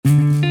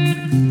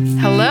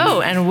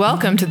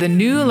welcome to the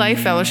New Life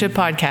Fellowship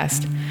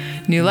podcast.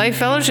 New Life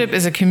Fellowship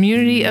is a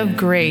community of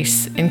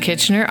grace in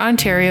Kitchener,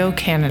 Ontario,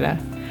 Canada.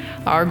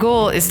 Our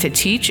goal is to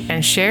teach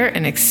and share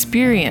and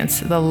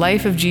experience the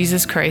life of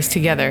Jesus Christ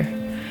together.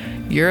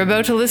 You're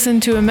about to listen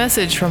to a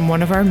message from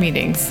one of our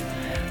meetings.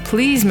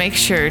 Please make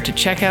sure to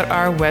check out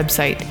our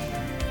website,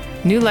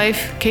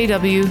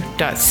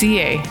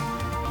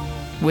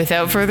 newlifekw.ca.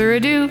 Without further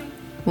ado,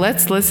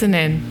 let's listen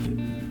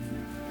in.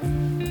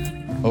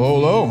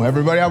 Hello,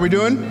 everybody. How we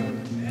doing?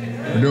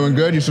 We're doing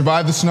good. You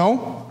survived the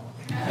snow?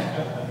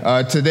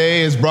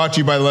 Today is brought to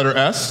you by the letter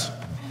S,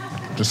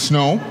 just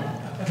snow.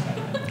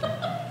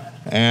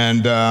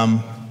 And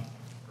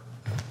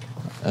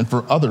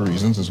for other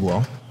reasons as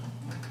well.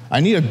 I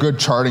need a good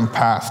charting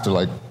path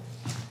to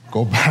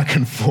go back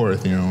and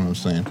forth, you know what I'm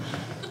saying?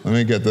 Let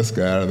me get this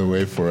guy out of the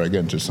way before I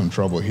get into some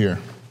trouble here.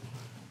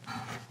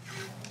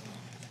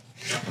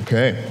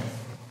 Okay.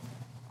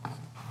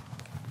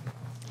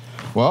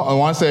 Well, I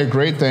want to say a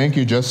great thank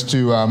you just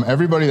to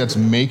everybody that's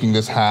making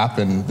this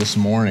happen this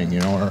morning. You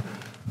know,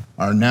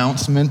 our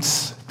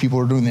announcements, people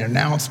are doing their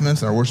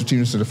announcements. Our worship team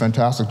just did a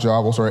fantastic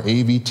job. Also, our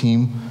AV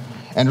team.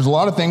 And there's a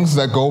lot of things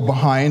that go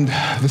behind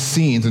the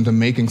scenes into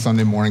making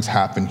Sunday mornings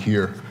happen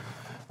here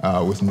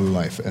with New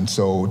Life. And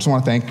so I just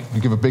want to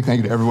give a big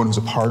thank you to everyone who's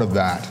a part of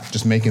that,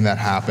 just making that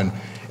happen.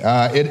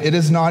 It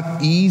is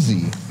not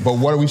easy, but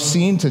what we've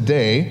seen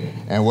today,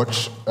 and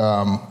what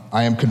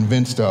I am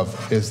convinced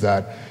of, is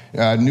that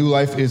New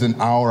Life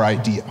isn't our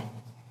idea.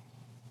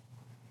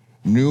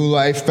 New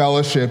Life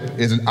Fellowship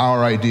isn't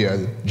our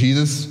idea.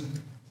 Jesus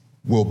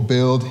will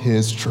build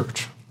his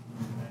church.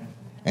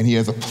 And he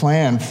has a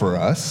plan for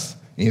us,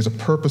 and he has a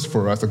purpose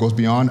for us that goes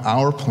beyond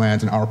our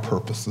plans and our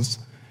purposes,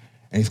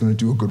 and he's going to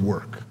do a good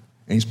work.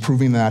 And he's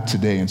proving that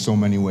today in so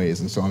many ways.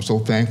 And so I'm so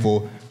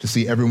thankful to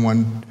see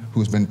everyone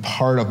who's been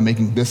part of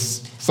making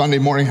this Sunday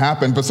morning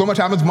happen. But so much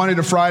happens Monday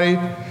to Friday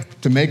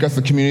to make us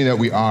the community that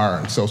we are.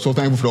 And so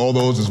thankful for all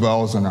those, as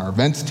well as in our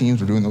events teams.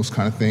 We're doing those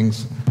kind of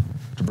things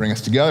to bring us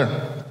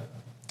together.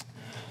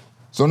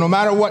 So no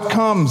matter what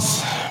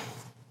comes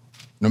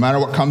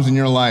in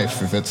your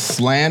life, if it's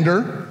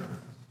slander,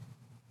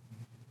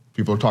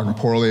 people are talking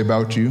poorly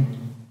about you,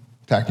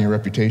 attacking your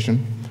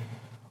reputation,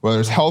 whether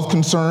it's health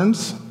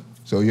concerns,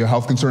 so you have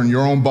health concern in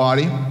your own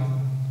body,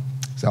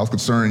 it's health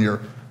concern in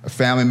your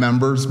family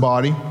member's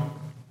body,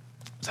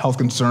 it's health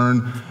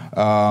concern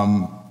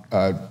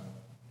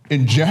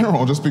in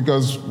general, just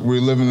because we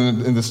live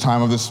in this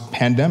time of this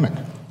pandemic.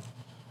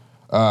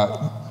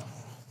 No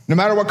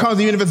matter what comes,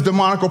 even if it's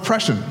demonic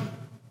oppression,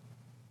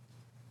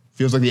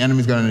 feels like the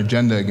enemy's got an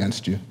agenda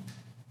against you.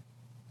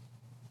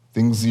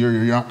 Things you're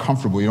not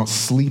comfortable, you don't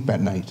sleep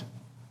at night,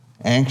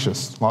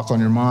 anxious, lots on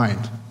your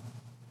mind.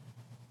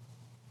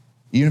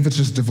 Even if it's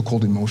just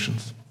difficult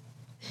emotions.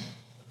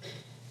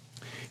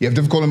 You have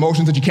difficult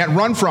emotions that you can't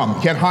run from,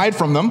 you can't hide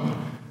from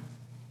them.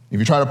 If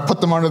you try to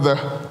put them under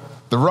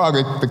the rug,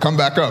 they come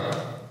back up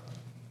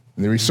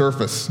and they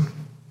resurface.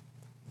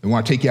 They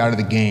want to take you out of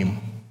the game,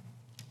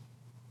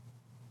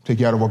 take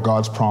you out of what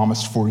God's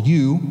promised for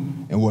you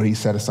and what he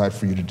set aside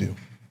for you to do.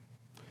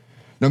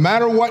 No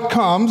matter what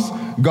comes,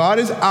 God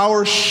is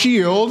our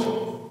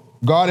shield,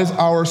 God is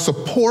our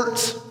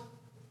support,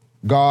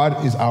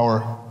 God is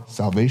our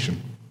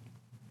salvation.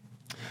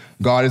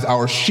 God is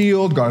our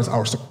shield, God is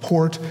our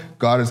support,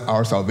 God is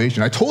our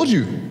salvation. I told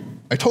you,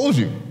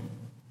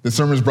 this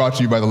sermon is brought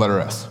to you by the letter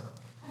S.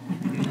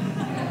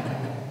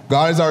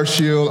 God is our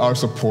shield, our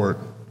support,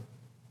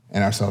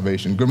 and our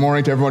salvation. Good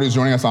morning to everybody who's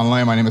joining us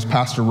online. My name is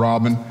Pastor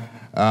Robin,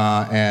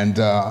 and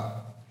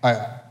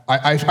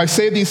I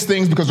say these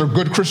things because they're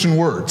good Christian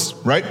words,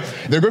 right?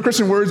 They're good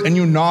Christian words, and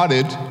you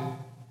nodded,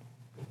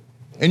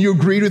 and you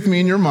agreed with me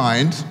in your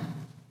mind,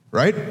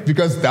 right?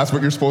 Because that's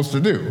what you're supposed to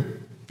do.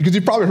 Because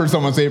you've probably heard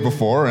someone say it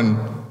before, and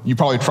you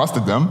probably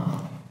trusted them,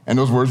 and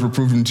those words were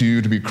proven to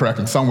you to be correct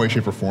in some way,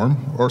 shape, or form.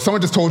 Or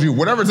someone just told you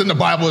whatever's in the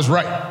Bible is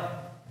right.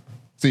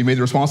 So you made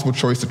the responsible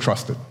choice to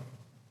trust it.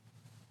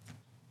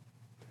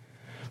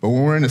 But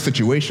when we're in a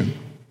situation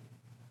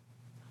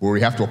where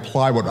we have to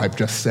apply what I've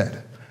just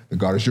said, that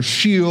God is your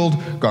shield,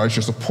 God is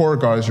your support,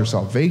 God is your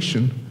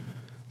salvation,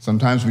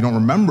 sometimes we don't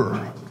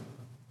remember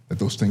that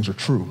those things are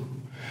true.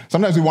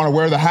 Sometimes we want to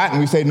wear the hat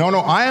and we say, no,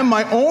 I am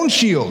my own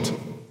shield.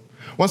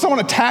 When someone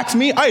attacks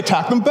me, I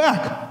attack them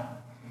back.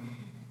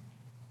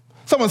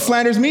 Someone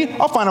slanders me,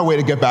 I'll find a way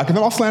to get back at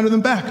them. I'll slander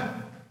them back.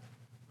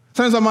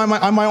 Sometimes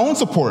I'm my own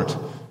support.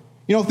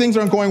 You know, things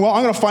aren't going well.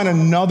 I'm going to find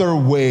another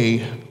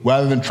way,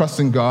 rather than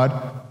trusting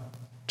God,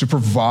 to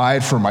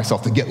provide for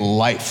myself, to get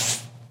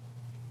life.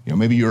 You know,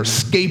 maybe you're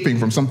escaping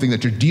from something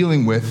that you're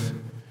dealing with,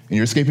 and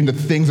you're escaping to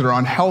things that are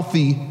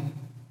unhealthy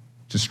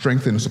to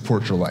strengthen and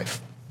support your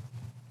life.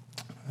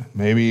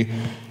 Maybe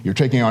you're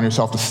taking it on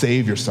yourself to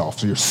save yourself,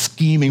 so you're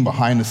scheming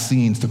behind the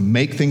scenes to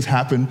make things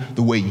happen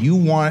the way you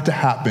want it to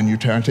happen. You're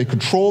trying to take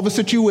control of the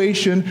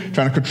situation,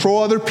 trying to control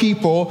other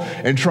people,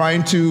 and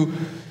trying to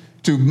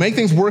make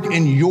things work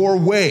in your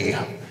way.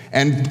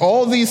 And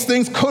all these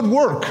things could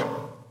work,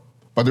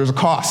 but there's a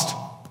cost.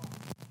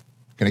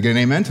 Can I get an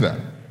amen to that?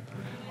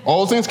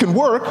 All those things can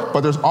work,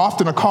 but there's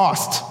often a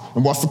cost.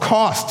 And what's the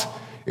cost?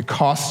 It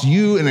costs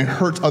you and it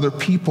hurts other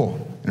people.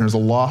 And there's a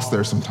loss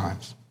there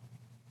sometimes.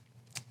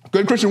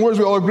 Good Christian words,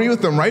 we all agree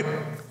with them, right?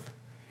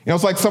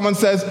 It's like someone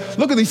says,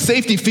 look at these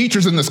safety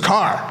features in this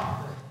car.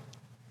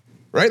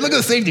 Right? Look at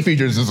the safety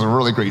features. This is a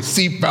really great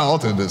seat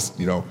belt, and this,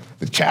 the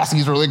chassis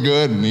is really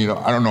good, and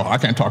I don't know, I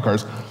can't talk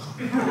cars.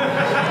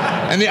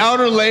 And the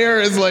outer layer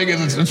is like,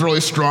 it's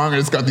really strong,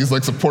 and it's got these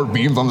like support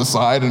beams on the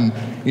side, and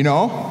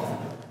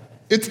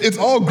it's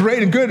all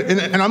great and good.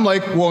 And I'm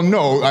like, well,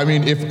 no, I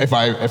mean, if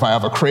I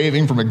have a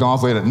craving for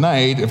McDonald's late at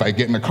night, if I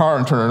get in the car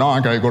and turn it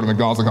on, can I go to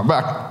McDonald's and come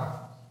back?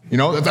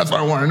 That's what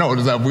I want to know.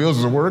 Does it have wheels?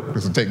 Does it work?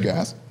 Does it take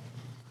gas?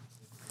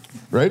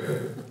 Right?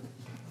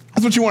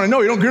 That's what you want to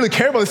know. You don't really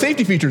care about the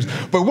safety features.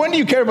 But when do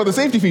you care about the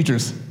safety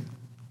features?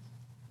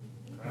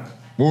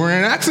 When we're in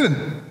an accident.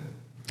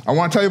 I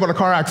want to tell you about a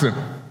car accident.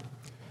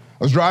 I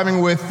was driving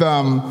with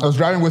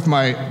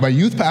my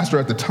youth pastor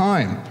at the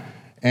time,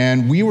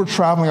 and we were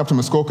traveling up to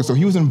Muskoka. So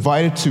he was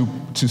invited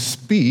to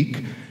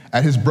speak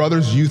at his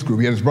brother's youth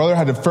group. His brother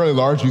had a fairly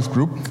large youth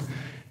group,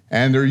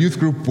 and their youth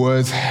group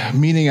was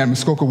meeting at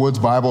Muskoka Woods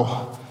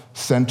Bible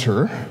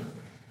Center,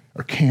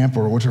 or camp,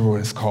 or whichever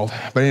it's called.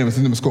 But anyways,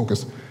 in the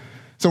Muskokas.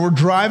 So we're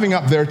driving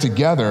up there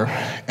together,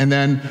 and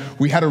then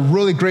we had a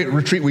really great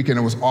retreat weekend.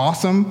 It was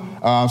awesome.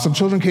 Some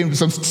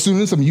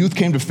students, some youth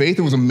came to faith.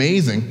 It was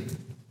amazing.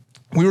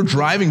 We were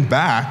driving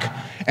back,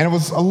 and it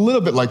was a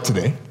little bit like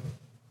today.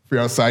 If you're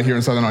outside here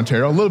in Southern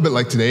Ontario, a little bit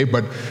like today,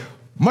 but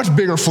much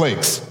bigger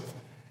flakes.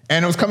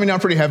 And it was coming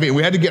down pretty heavy, and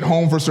we had to get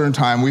home for a certain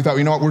time. We thought,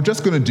 we're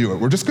just going to do it.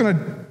 We're just going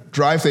to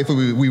drive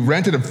safely. We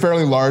rented a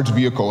fairly large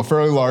vehicle, a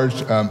fairly large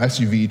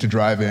SUV to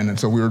drive in, and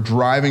so we were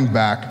driving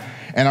back.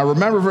 And I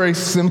remember very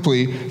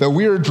simply that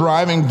we were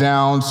driving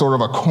down sort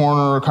of a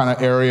corner kind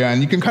of area,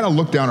 and you can kind of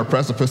look down a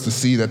precipice to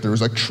see that there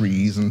was like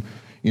trees and,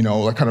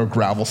 like kind of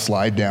gravel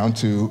slide down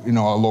to, a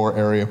lower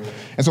area.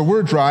 And so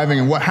we're driving,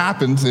 and what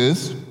happens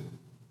is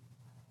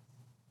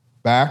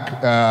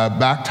back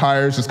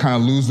tires just kind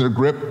of lose their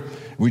grip.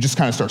 We just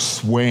kind of start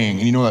swaying,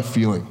 and you know that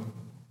feeling.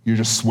 You're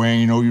just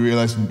swaying, you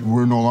realize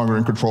we're no longer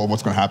in control of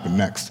what's going to happen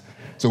next.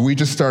 So we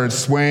just started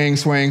swaying,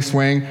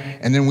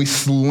 and then we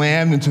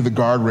slammed into the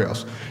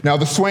guardrails. Now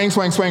the swaying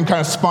kind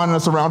of spun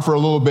us around for a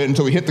little bit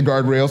until we hit the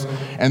guardrails,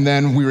 and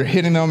then we were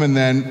hitting them, and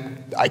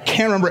then I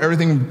can't remember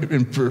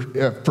everything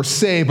per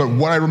se, but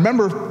what I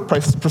remember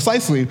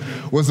precisely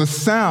was the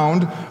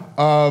sound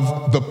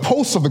of the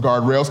posts of the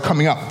guardrails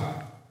coming up.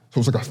 So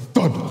it was like a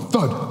thud,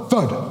 thud,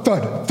 thud,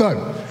 thud, thud.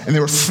 And they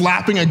were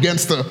slapping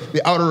against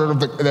the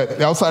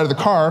outside of the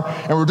car,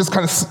 and we were just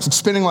kind of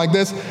spinning like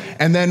this,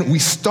 and then we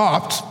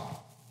stopped.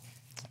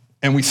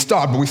 And we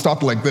stopped, but we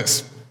stopped like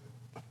this.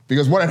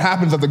 Because what had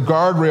happened is that the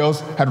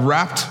guardrails had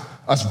wrapped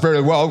us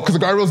very well, because the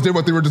guardrails did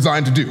what they were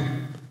designed to do.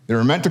 They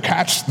were meant to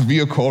catch the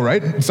vehicle,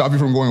 right? Stop you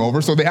from going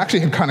over. So they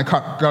actually had kind of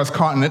got us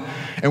caught in it.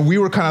 And we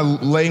were kind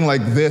of laying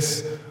like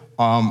this,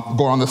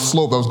 going on the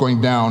slope that was going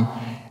down.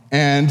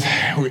 And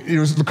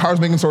the car was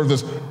making sort of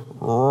this,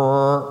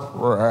 we're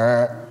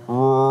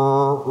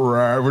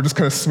just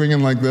kind of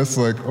swinging like this,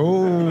 like,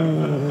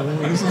 oh,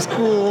 this is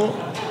cool.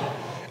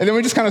 And then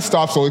we just kind of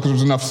stopped slowly because there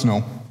was enough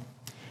snow.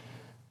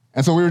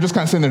 And so we were just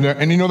kind of sitting there,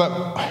 and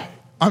that,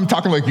 I'm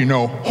talking like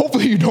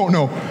hopefully you don't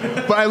know.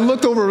 But I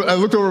looked over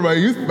at my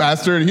youth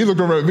pastor, and he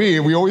looked over at me,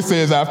 and we always say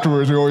this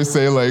afterwards,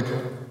 like,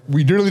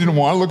 we really didn't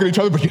want to look at each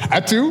other, but you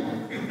had to.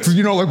 Because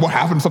like what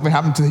happened, something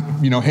happened to,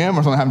 him,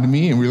 or something happened to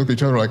me, and we looked at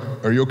each other like,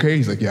 are you okay?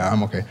 He's like, yeah,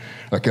 I'm okay.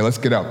 Okay, let's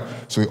get out.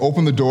 So we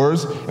open the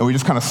doors, and we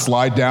just kind of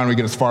slide down, and we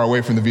get as far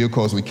away from the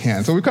vehicle as we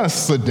can. So we kind of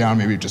slid down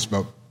maybe just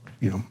about,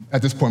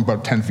 at this point,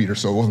 about 10 feet or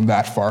so. It wasn't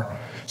that far.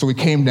 So we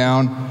came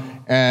down.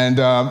 And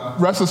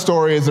rest of the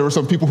story is there were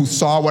some people who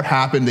saw what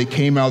happened. They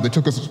came out. They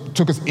took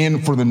us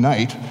in for the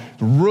night.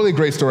 It's a really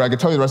great story. I could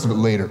tell you the rest of it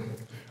later.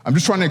 I'm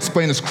just trying to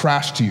explain this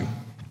crash to you,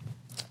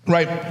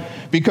 right?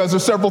 Because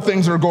there's several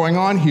things that are going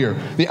on here.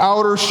 The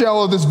outer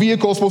shell of this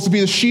vehicle is supposed to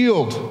be the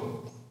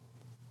shield,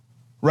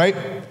 right?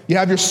 You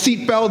have your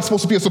seat belt. It's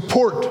supposed to be a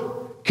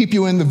support, keep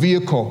you in the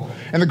vehicle.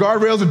 And the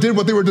guardrails did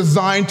what they were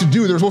designed to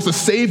do. They were supposed to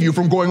save you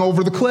from going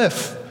over the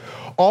cliff.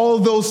 All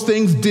of those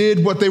things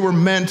did what they were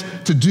meant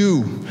to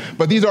do.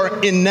 But these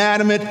are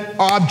inanimate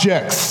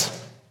objects.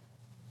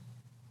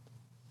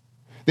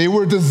 They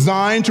were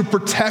designed to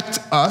protect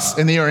us,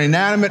 and they are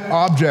inanimate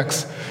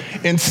objects.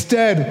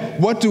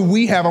 Instead, what do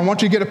we have? I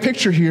want you to get a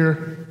picture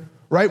here,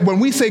 right? When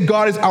we say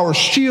God is our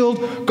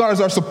shield, God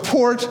is our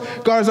support,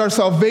 God is our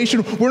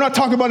salvation, we're not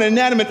talking about an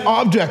inanimate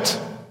object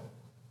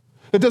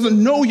that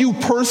doesn't know you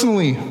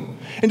personally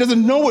and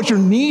doesn't know what your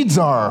needs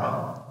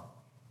are.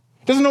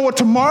 Doesn't know what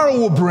tomorrow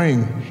will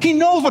bring. He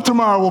knows what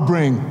tomorrow will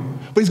bring,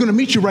 but he's going to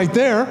meet you right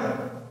there.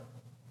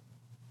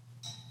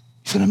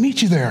 He's going to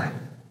meet you there.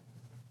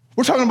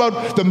 We're talking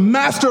about the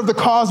master of the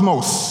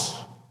cosmos,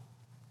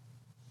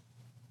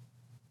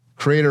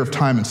 creator of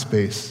time and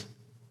space.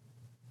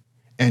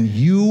 And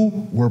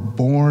you were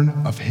born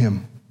of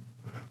him.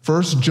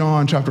 1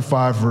 John chapter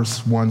 5,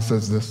 verse 1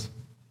 says this.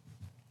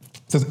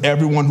 It says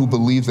everyone who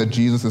believes that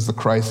Jesus is the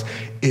Christ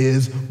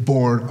is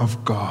born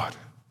of God.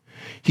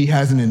 He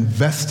has an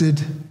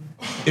invested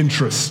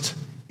interest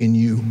in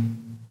you.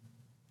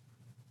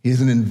 He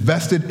has an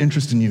invested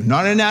interest in you,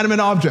 not an inanimate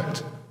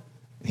object.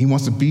 He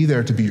wants to be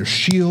there to be your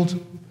shield,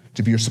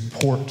 to be your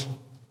support,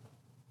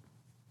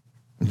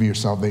 and be your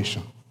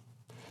salvation.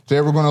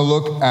 Today we're going to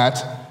look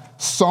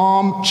at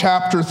Psalm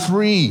chapter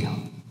 3.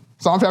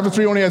 Psalm chapter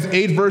 3 only has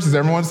 8 verses.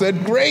 Everyone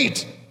said,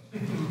 great.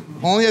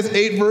 Only has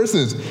 8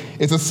 verses.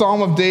 It's a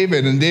psalm of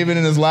David, and David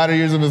in his latter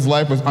years of his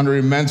life was under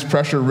immense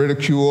pressure,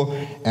 ridicule,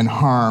 and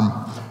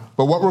harm.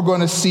 But what we're going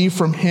to see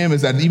from him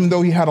is that even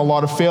though he had a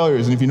lot of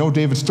failures, and if you know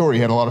David's story,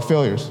 he had a lot of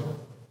failures.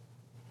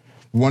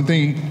 One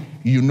thing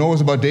you know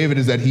about David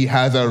is that he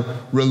has a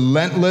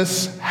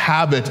relentless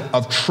habit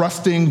of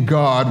trusting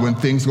God when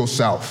things go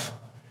south.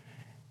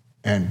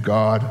 And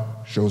God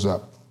shows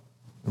up.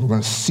 And we're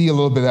going to see a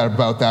little bit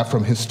about that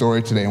from his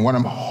story today. And what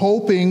I'm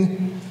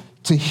hoping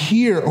to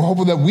hear, or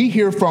hoping that we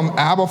hear from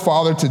Abba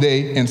Father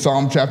today in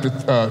Psalm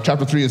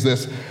chapter 3 is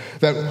this,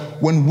 that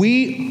when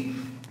we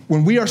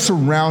are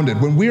surrounded,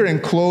 when we are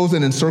enclosed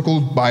and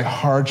encircled by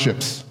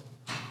hardships,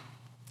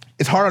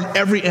 it's hard on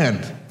every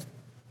end,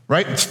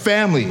 right? It's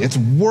family, it's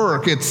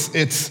work, it's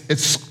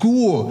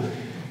school.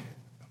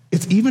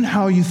 It's even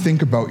how you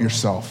think about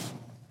yourself.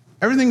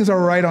 Everything is all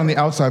right on the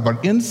outside,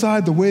 but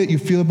inside, the way that you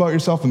feel about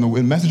yourself and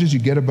the messages you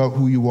get about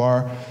who you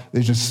are,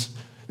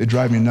 they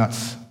drive me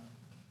nuts.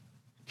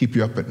 Keep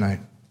you up at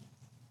night.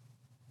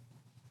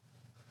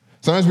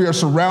 Sometimes we are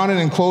surrounded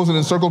and enclosed and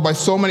encircled by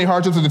so many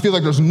hardships that it feels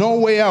like there's no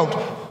way out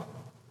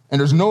and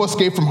there's no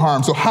escape from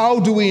harm. So how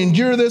do we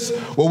endure this?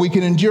 Well, we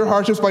can endure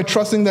hardships by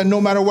trusting that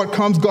no matter what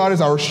comes, God is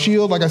our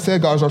shield. Like I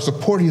said, God is our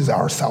support. He is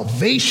our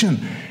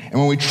salvation. And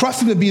when we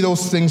trust him to be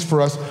those things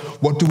for us,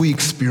 what do we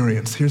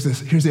experience? Here's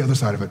the other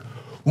side of it.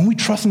 When we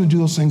trust him to do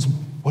those things,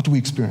 what do we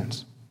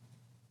experience?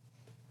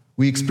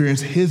 We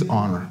experience his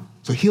honor.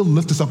 So he'll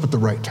lift us up at the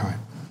right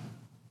time.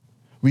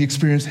 We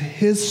experience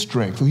his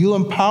strength. So he'll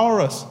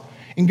empower us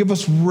and give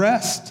us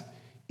rest,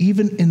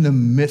 even in the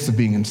midst of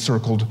being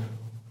encircled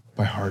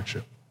by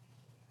hardship.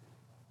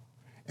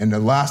 And the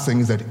last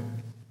thing is that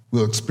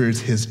we'll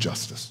experience his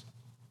justice.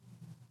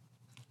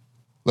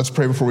 Let's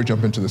pray before we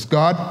jump into this.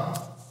 God,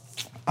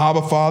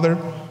 Abba Father,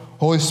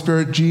 Holy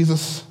Spirit,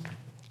 Jesus,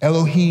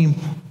 Elohim,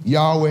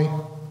 Yahweh,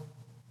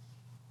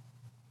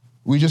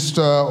 we just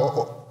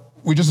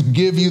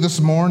give you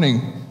this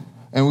morning,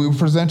 and we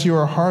present to you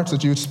our hearts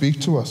that you would speak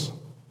to us.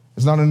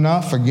 It's not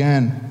enough,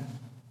 again,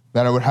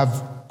 that I would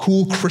have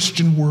cool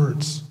Christian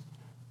words.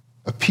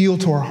 Appeal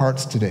to our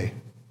hearts today.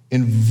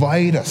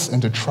 Invite us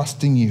into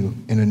trusting you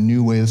in a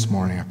new way this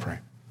morning, I pray.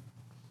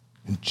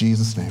 In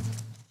Jesus' name,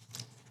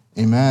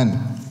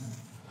 amen.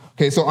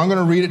 Okay, so I'm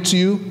going to read it to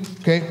you,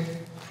 okay?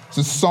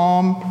 It's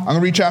I'm going to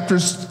read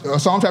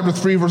Psalm chapter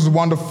 3, verses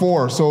 1 to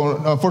 4. So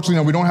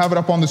unfortunately, we don't have it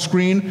up on the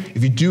screen.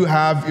 If you do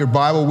have your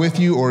Bible with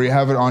you or you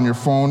have it on your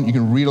phone, you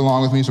can read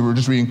along with me. So we're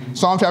just reading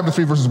Psalm chapter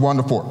 3, verses 1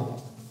 to 4.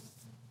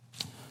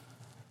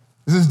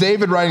 This is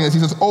David writing this. He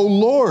says, "O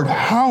Lord,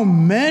 how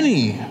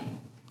many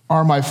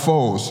are my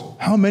foes?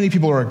 How many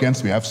people are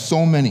against me? I have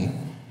so many." He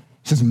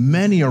says,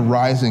 "Many are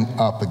rising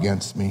up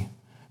against me.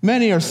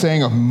 Many are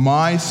saying of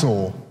my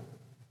soul,"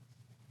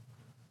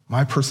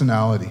 my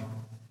personality,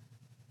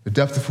 the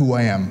depth of who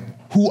I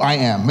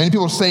am. Many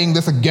people are saying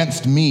this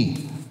against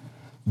me.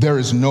 "There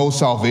is no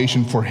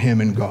salvation for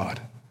him in God.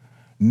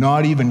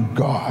 Not even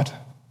God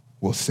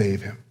will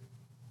save him."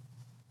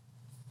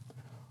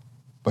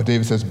 But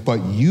David says,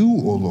 "But you,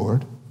 O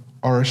Lord,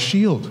 are a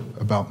shield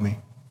about me,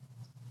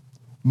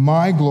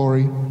 my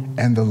glory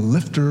and the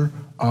lifter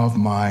of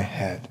my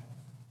head."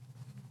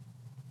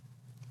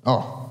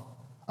 Oh,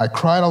 I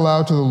cried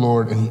aloud to the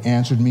Lord, and he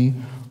answered me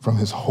from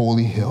his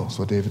holy hill. That's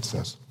what David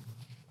says.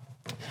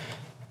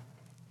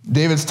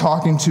 David's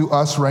talking to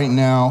us right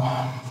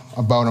now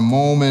about a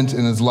moment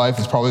in his life.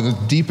 It's probably the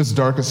deepest,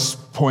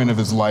 darkest point of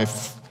his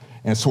life,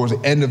 and it's towards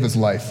the end of his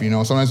life. You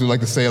know, sometimes we like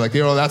to say, like,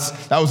 you know, that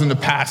was in the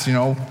past. You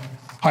know,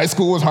 high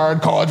school was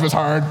hard, college was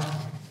hard.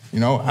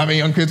 You know, having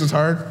young kids was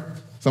hard.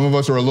 Some of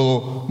us are a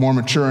little more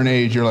mature in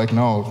age. You're like,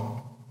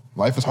 no,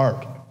 life is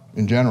hard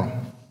in general,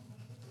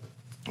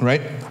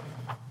 right?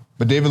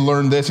 But David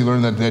learned this. He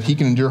learned that he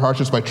can endure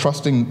hardships by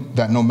trusting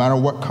that no matter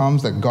what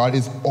comes, that God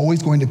is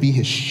always going to be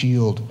his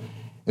shield.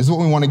 This is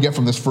what we want to get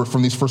from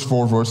these first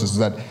 4 verses,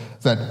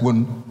 that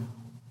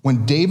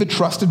when David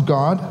trusted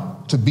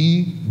God to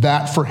be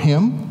that for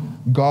him,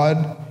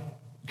 God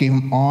gave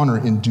him honor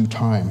in due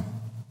time.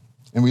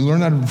 And we learn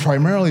that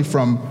primarily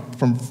from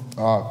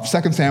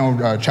 2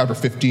 Samuel chapter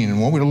 15,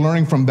 and what we're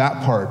learning from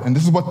that part. And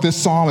this is what this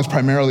psalm is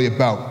primarily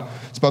about.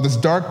 It's about this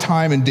dark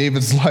time in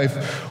David's life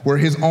where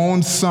his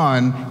own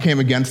son came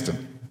against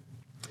him.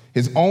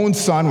 His own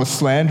son was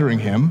slandering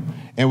him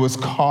and was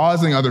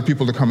causing other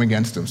people to come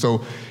against him.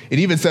 So it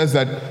even says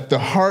that the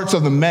hearts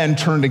of the men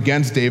turned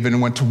against David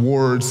and went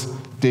towards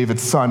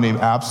David's son named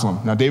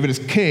Absalom. Now David is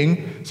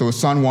king, so his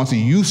son wants to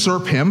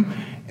usurp him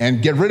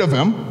and get rid of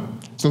him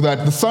so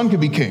that the son could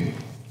be king.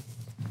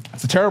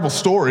 It's a terrible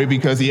story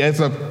because he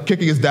ends up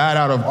kicking his dad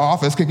out of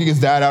office, kicking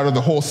his dad out of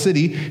the whole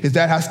city. His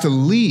dad has to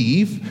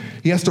leave.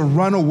 He has to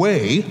run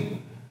away.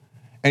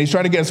 And he's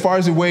trying to get as far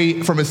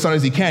away from his son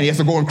as he can. He has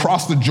to go and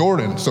cross the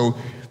Jordan. So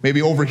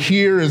maybe over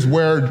here is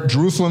where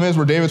Jerusalem is,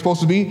 where David's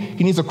supposed to be.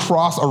 He needs to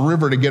cross a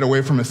river to get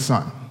away from his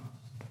son.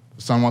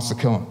 The son wants to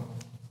kill him.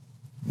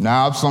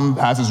 Now, Absalom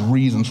has his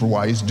reasons for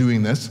why he's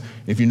doing this.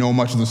 If you know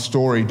much of the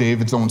story,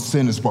 David's own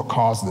sin is what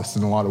caused this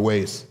in a lot of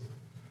ways.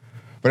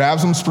 But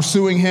Absalom's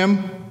pursuing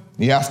him.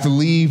 He has to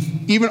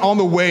leave. Even on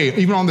the way,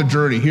 even on the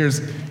journey, here's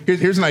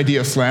an idea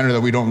of slander that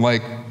we don't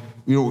like.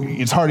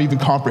 It's hard to even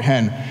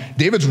comprehend.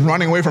 David's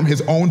running away from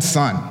his own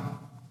son.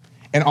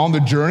 And on the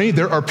journey,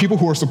 there are people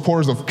who are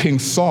supporters of King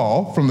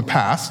Saul from the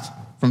past,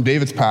 from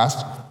David's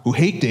past, who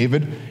hate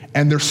David,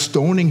 and they're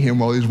stoning him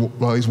while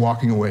he's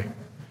walking away.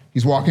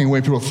 He's walking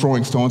away, people are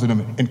throwing stones at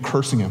him and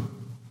cursing him.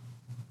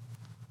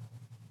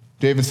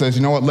 David says,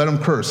 you know what, let him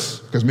curse,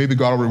 because maybe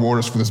God will reward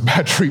us for this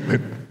bad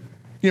treatment.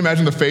 Can you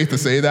imagine the faith to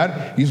say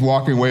that? He's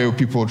walking away with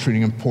people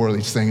treating him poorly,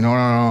 just saying,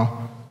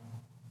 no.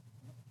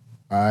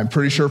 I'm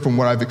pretty sure from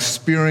what I've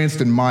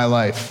experienced in my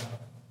life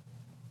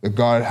that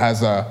God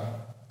has a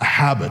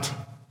habit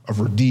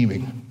of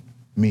redeeming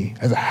me,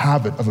 has a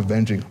habit of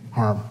avenging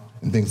harm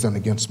and things done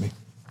against me.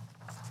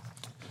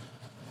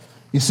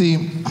 You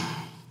see,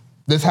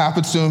 this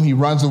happens to him. He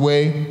runs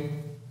away,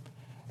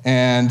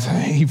 and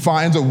he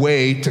finds a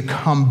way to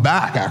come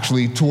back,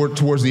 actually,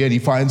 towards the end. He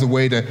finds a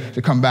way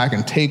to come back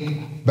and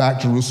take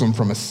back Jerusalem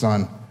from his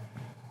son.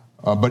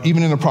 But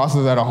even in the process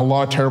of that, a whole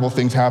lot of terrible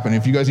things happen.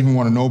 If you guys even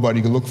want to know about it,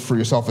 you can look for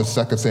yourself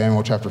at 2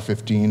 Samuel chapter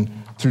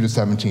 15 through to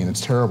 17.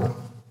 It's terrible.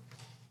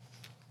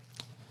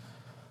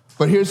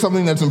 But here's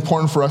something that's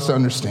important for us to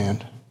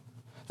understand.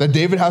 That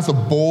David has the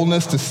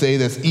boldness to say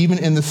this, even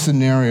in this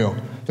scenario,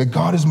 that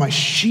God is my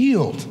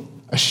shield,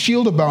 a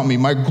shield about me,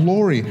 my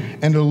glory,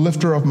 and a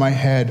lifter of my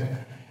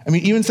head. I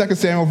mean, even 2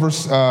 Samuel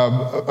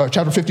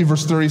chapter 15,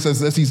 verse 30 says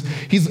this.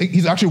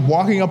 He's actually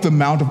walking up the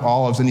Mount of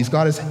Olives, and he's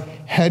got his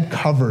head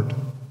covered.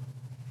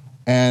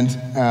 And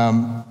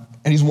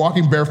he's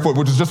walking barefoot,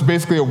 which is just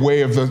basically a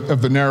way of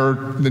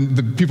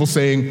the people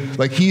saying,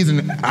 like, he's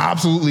in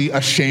absolutely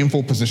a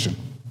shameful position.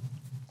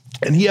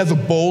 And he has a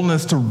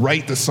boldness to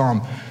write the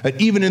psalm that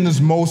even in this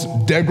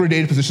most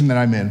degraded position that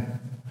I'm in,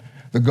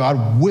 that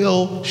God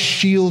will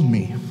shield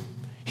me.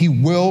 He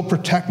will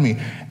protect me,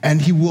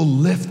 and he will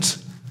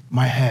lift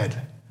my head.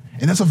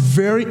 And that's a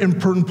very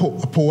important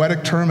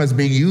poetic term that's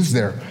being used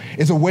there.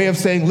 It's a way of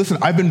saying, listen,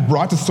 I've been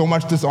brought to so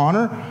much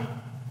dishonor.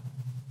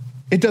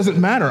 It doesn't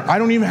matter. I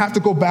don't even have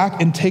to go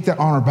back and take that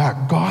honor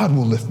back. God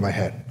will lift my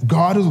head.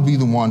 God will be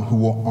the one who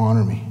will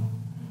honor me.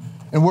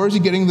 And where is he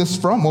getting this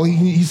from? Well,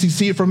 you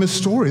see it from his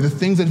story, the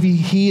things that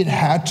he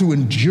had to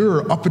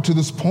endure up until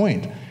this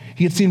point.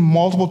 He had seen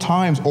multiple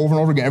times over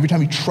and over again. Every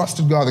time he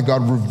trusted God, that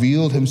God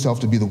revealed himself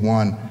to be the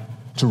one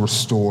to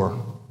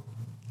restore.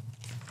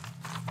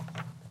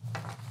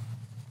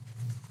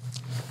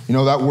 You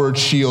know, that word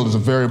shield is a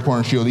very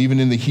important shield. Even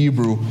in the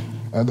Hebrew,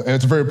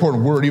 it's a very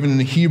important word. Even in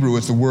the Hebrew,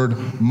 it's the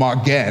word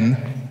magen.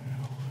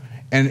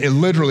 And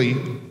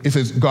it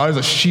says, God is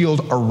a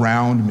shield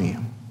around me.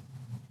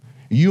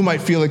 You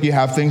might feel like you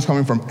have things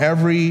coming from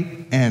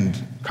every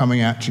end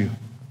coming at you.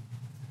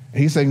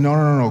 And he's saying,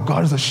 no.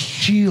 God is a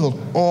shield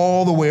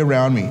all the way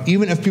around me.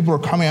 Even if people are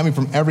coming at me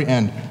from every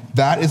end,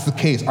 that is the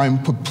case.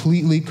 I'm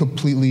completely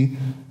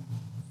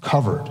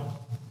covered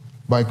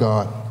by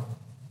God.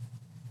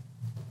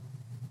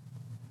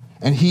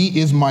 And he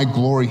is my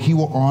glory. He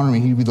will honor me.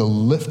 He will be the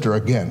lifter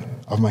again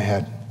of my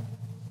head.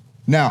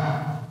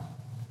 Now,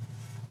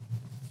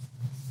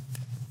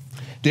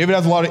 David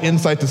has a lot of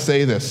insight to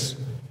say this.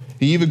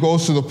 He even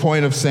goes to the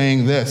point of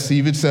saying this. He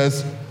even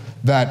says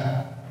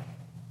that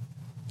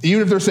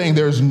even if they're saying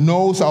there's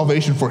no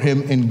salvation for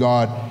him in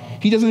God,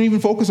 he doesn't even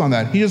focus on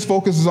that. He just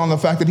focuses on the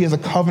fact that he has a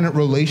covenant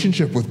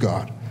relationship with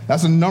God.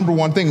 That's the number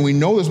one thing. We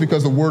know this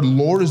because the word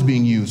Lord is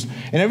being used.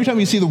 And every time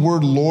you see the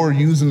word Lord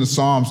used in the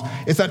Psalms,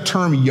 it's that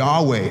term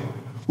Yahweh,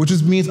 which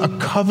means a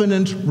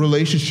covenant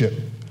relationship.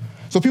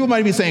 So people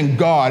might be saying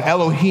God,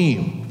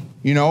 Elohim,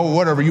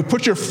 whatever. You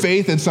put your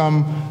faith in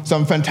some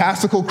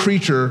fantastical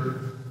creature,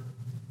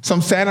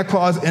 some Santa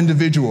Claus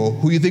individual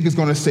who you think is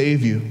going to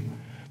save you.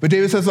 But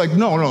David says,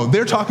 no,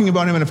 they're talking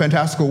about him in a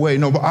fantastical way.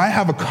 No, but I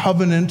have a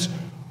covenant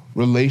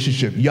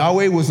relationship.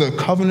 Yahweh was a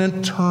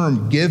covenant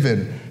term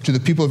given to the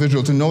people of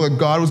Israel to know that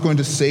God was going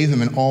to save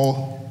them in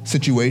all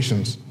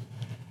situations.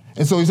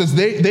 And so he says,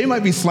 they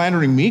might be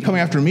slandering me,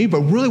 coming after me,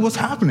 but really what's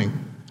happening?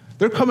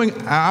 They're coming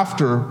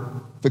after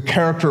the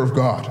character of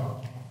God.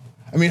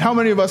 I mean, how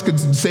many of us could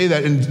say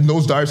that in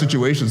those dire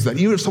situations, that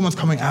even if someone's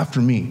coming after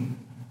me,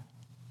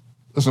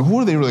 listen, who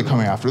are they really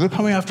coming after? They're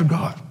coming after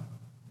God.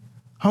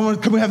 How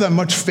can we have that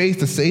much faith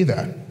to say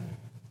that?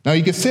 Now,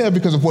 you can say that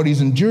because of what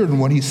he's endured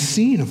and what he's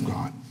seen of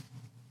God.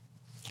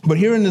 But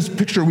here in this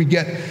picture, we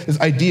get this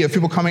idea of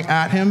people coming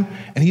at him,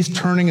 and he's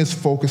turning his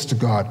focus to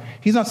God.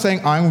 He's not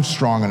saying, I'm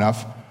strong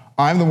enough.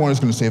 I'm the one who's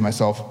going to save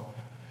myself.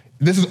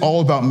 This is all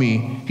about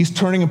me. He's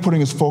turning and putting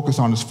his focus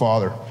on his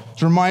Father.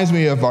 It reminds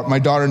me of my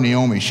daughter,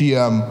 Naomi. She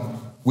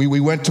we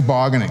went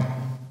tobogganing.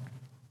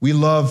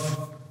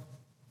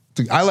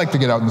 I like to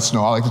get out in the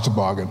snow. I like to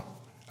toboggan.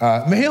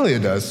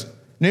 Mahalia does.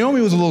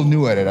 Naomi was a little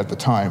new at it at the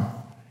time.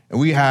 And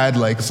we had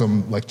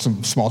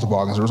some small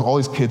toboggans. There was all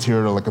these kids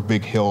here at like a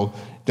big hill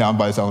down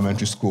by this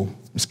elementary school.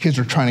 These kids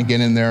are trying to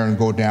get in there and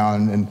go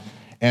down.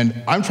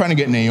 And I'm trying to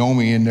get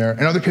Naomi in there.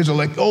 And other kids are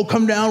like, oh,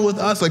 come down with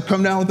us. And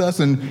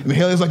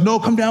Mahalia's like, no,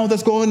 come down with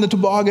us. Go in the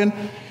toboggan.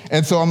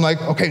 And so I'm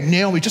like, okay,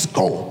 Naomi, just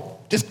go.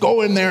 Just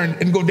go in there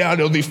and go down.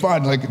 It'll be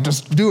fun. Like,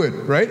 just do it,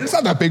 right? It's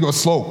not that big of a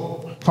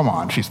slope. Come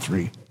on, she's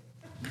 3.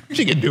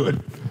 She can do it.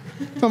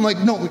 So I'm like,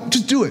 no,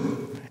 just do it.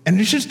 And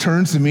she just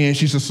turns to me and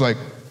she's just like,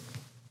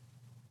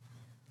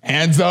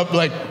 hands up,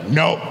 like,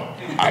 no,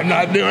 I'm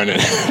not doing it.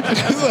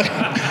 She's like,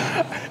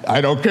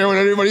 I don't care what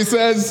anybody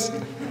says.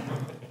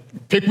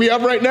 Pick me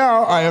up right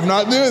now. I am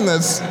not doing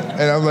this.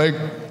 And I'm like,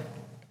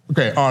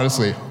 okay,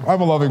 honestly, I'm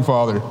a loving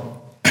father.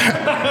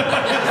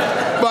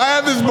 But I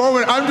have this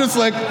moment, I'm just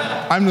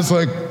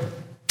like,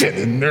 get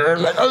in there.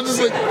 Like, I was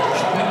just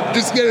like,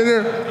 just get in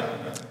there.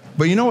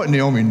 But you know what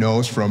Naomi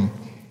knows from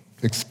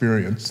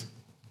experience?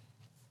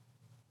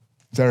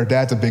 Is that her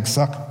dad's a big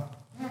suck.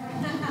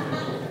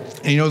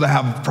 And he knows I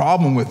have a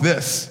problem with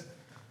this.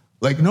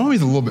 Like,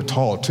 Naomi's a little bit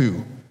tall,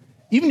 too.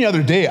 Even the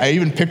other day, I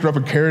even picked her up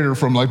and carried her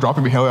from, like,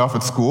 dropping Mahalia off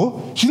at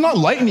school. She's not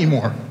light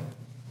anymore.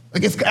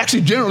 Like, it's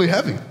actually generally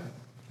heavy.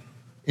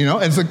 You know?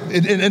 And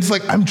it's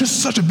like, I'm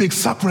just such a big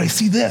suck when I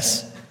see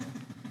this.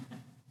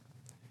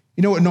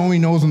 You know what Naomi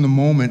knows in the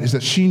moment is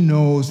that she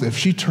knows that if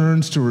she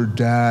turns to her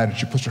dad and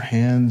she puts her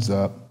hands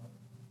up,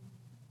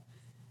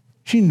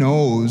 she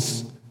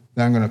knows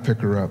that I'm going to pick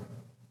her up.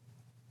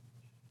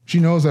 She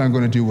knows that I'm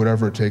going to do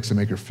whatever it takes to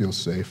make her feel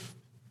safe.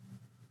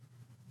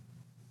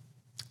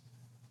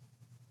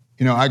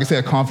 You know, I can say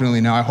that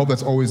confidently now. I hope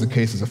that's always the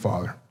case as a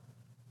father.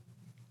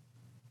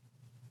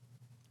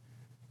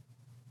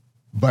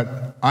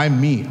 But I'm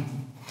me.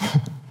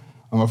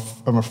 I'm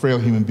a frail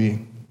human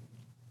being.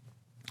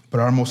 But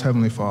our most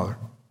heavenly Father,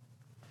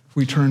 if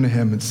we turn to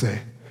him and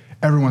say,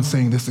 everyone's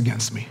saying this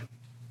against me.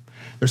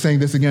 They're saying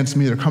this against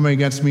me. They're coming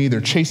against me.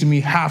 They're chasing me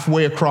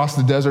halfway across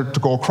the desert to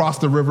go across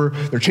the river.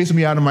 They're chasing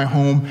me out of my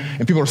home.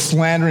 And people are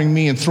slandering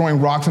me and throwing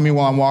rocks at me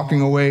while I'm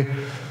walking away.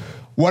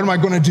 What am I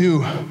going to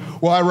do?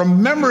 Well, I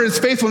remember his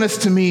faithfulness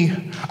to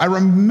me. I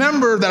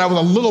remember that I was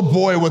a little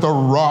boy with a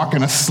rock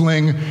and a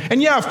sling.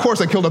 And yeah, of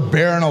course, I killed a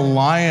bear and a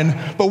lion.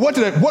 But what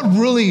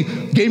really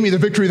gave me the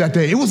victory that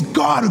day? It was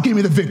God who gave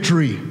me the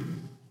victory.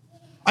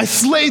 I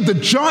slayed the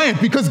giant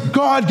because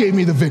God gave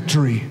me the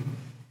victory.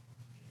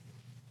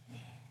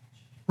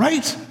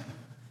 Right?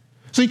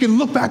 So you can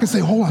look back and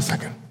say, hold on a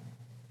second.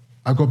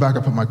 I'll go back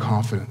and put my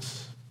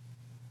confidence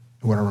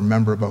in what I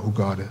remember about who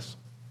God is.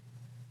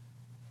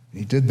 And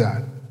he did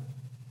that.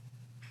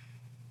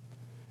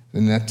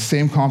 In that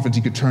same confidence,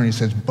 he could turn. He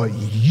says, but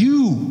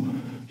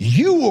you,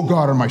 O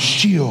God, are my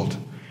shield.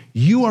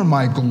 You are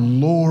my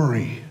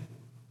glory.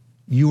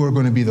 You are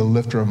going to be the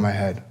lifter of my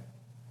head.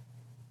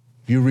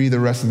 If you read the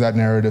rest of that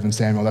narrative in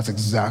Samuel, that's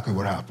exactly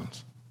what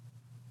happens.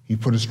 He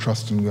put his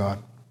trust in God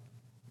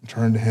and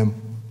turned to him.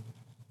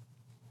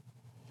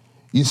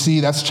 You see,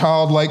 that's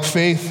childlike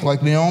faith,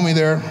 like Naomi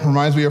there.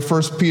 Reminds me of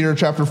 1 Peter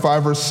chapter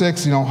 5, verse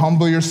 6. You know,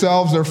 humble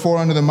yourselves, therefore,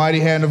 under the mighty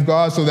hand of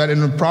God, so that in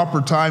the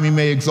proper time he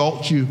may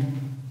exalt you.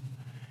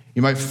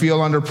 You might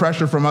feel under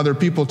pressure from other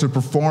people to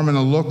perform and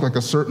to look like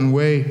a certain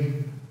way.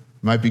 It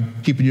might be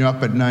keeping you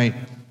up at night.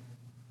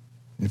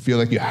 You feel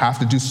like you have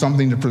to do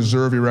something to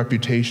preserve your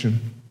reputation.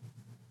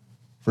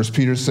 1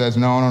 Peter says,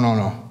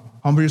 no.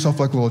 Humble yourself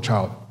like a little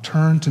child.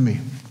 Turn to me.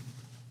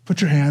 Put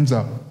your hands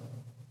up.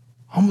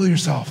 Humble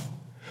yourself.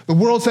 The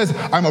world says,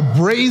 I'm a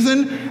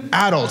brazen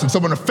adult. If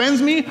someone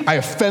offends me, I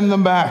offend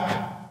them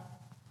back.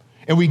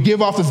 And we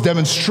give off this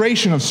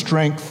demonstration of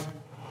strength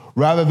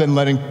rather than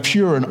letting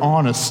pure and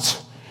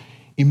honest,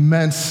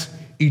 immense,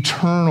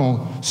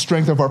 eternal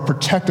strength of our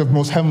protective,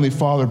 most heavenly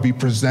Father be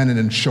presented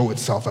and show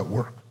itself at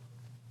work.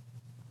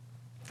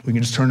 We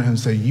can just turn to him and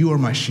say, you are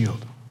my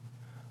shield.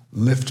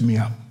 Lift me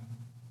up,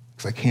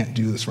 because I can't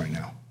do this right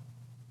now.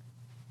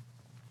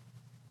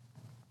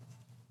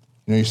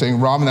 You know, you're saying,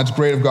 Robin, that's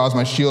great if God's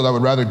my shield. I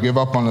would rather give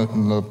up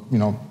on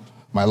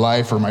my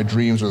life or my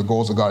dreams or the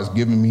goals that God has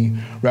given me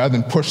rather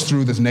than push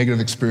through this negative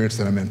experience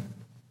that I'm in.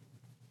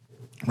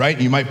 Right?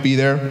 You might be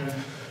there,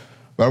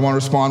 but I want to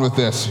respond with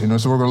this. You know,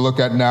 so we're going to look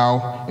at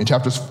now in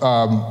chapters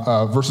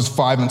verses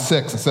 5 and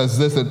 6. It says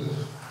this, that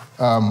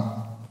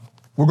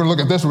we're going to look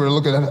at this. We're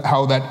going to look at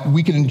how that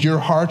we can endure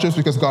hardships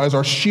because God is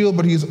our shield,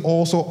 but he is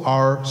also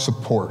our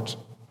support.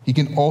 He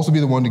can also be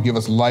the one to give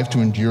us life to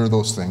endure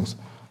those things.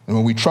 And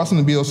when we trust him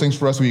to be those things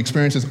for us, we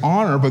experience his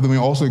honor, but then we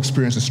also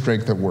experience his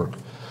strength at work.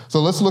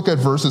 So let's look at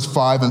verses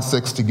 5 and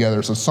 6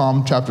 together. So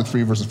Psalm chapter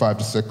 3, verses 5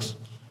 to 6.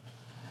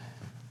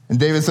 And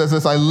David says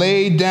this, I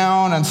laid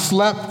down and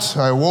slept.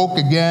 I awoke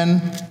again,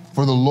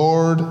 for the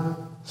Lord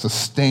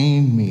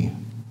sustained me.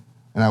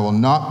 And I will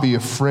not be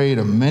afraid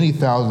of many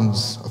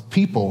thousands of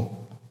people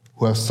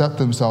who have set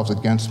themselves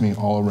against me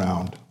all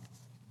around.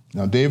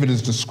 Now, David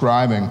is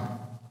describing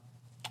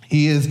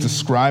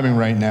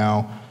right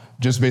now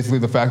Just basically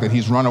the fact that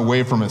he's run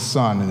away from his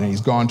son and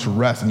he's gone to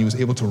rest, and he was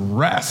able to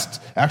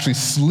rest, actually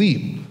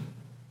sleep,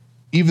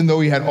 even though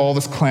he had all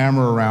this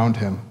clamor around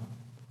him.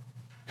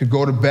 Could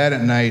go to bed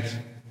at night,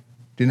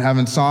 didn't have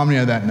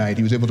insomnia that night.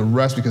 He was able to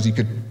rest because he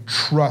could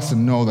trust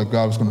and know that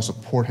God was going to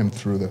support him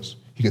through this.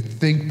 He could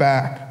think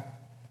back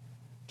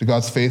to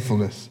God's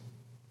faithfulness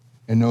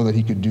and know that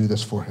he could do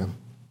this for him.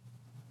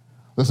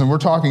 Listen, we're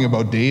talking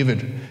about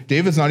David.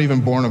 David's not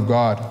even born of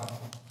God.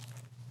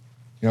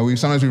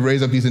 Sometimes we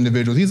raise up these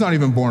individuals. He's not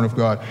even born of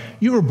God.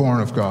 You were born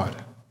of God.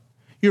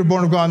 You were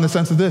born of God in the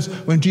sense of this.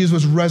 When Jesus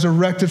was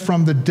resurrected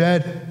from the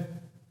dead,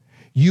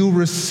 you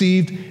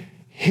received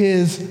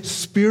his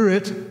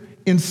spirit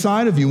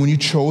inside of you when you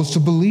chose to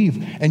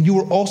believe. And you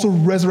were also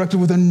resurrected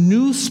with a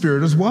new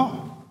spirit as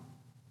well.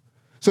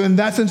 So in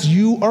that sense,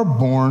 you are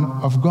born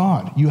of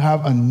God. You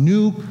have a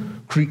new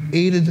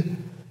created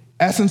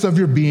essence of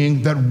your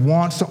being that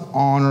wants to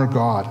honor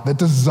God, that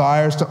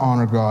desires to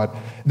honor God,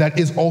 that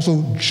is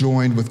also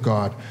joined with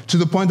God, to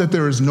the point that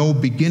there is no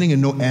beginning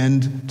and no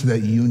end to that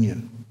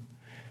union.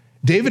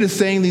 David is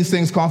saying these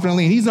things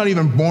confidently, and he's not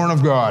even born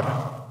of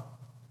God.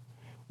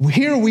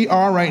 Here we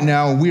are right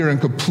now, we are in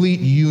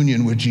complete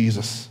union with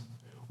Jesus.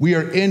 We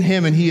are in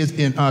him and he is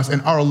in us,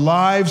 and our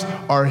lives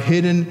are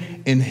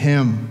hidden in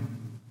him.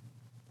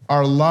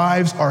 Our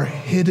lives are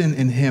hidden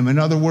in him. In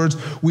other words,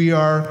 we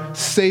are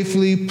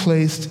safely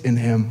placed in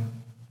him.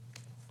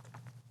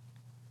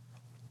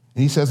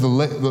 And he says,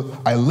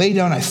 I lay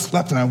down, I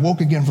slept, and I woke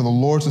again, for the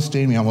Lord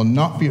sustained me. I will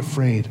not be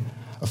afraid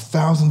of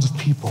thousands of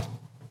people.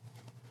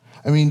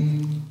 I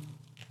mean,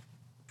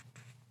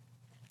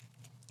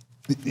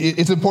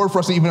 it's important for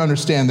us to even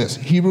understand this.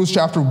 Hebrews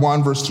chapter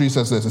 1, verse 3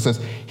 says this. It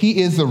says,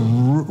 he is the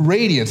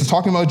radiance. It's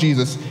talking about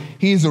Jesus.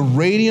 He is the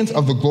radiance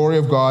of the glory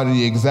of God and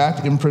the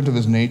exact imprint of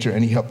his nature,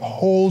 and he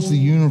upholds the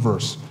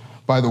universe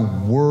by the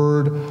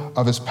word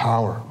of his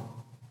power.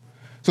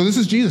 So this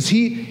is Jesus.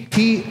 He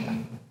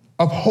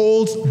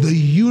upholds the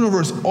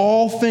universe,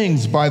 all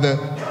things, by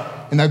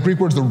in that Greek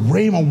word, is the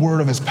rhema word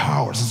of his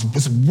power. It's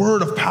this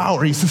word of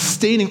power. He's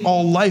sustaining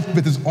all life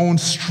with his own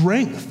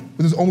strength,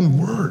 with his own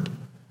word.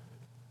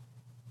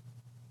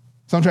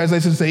 Some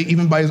translations say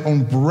even by his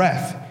own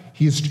breath,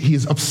 he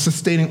is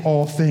sustaining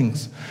all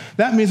things.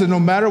 That means that no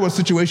matter what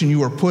situation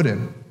you are put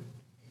in,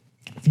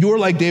 if you are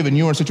like David and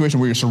you are in a situation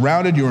where you're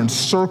surrounded, you're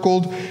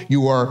encircled,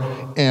 you are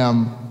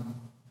in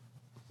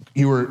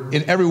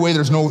every way,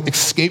 there's no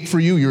escape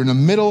for you, you're in the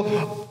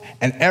middle,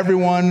 and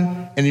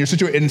everyone in your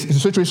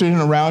situation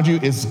around you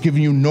is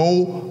giving you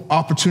no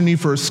opportunity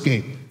for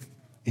escape.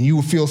 And you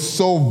will feel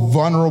so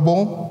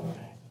vulnerable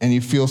and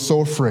you feel so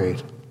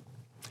afraid.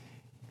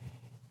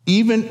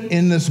 Even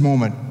in this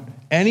moment,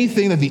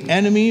 anything that the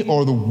enemy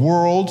or the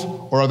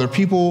world or other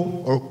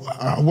people or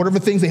whatever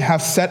things they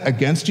have set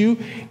against you,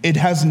 it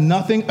has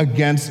nothing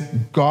against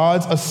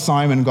God's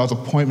assignment and God's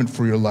appointment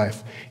for your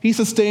life. He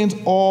sustains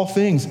all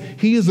things.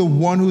 He is the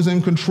one who's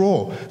in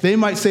control. They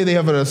might say they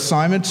have an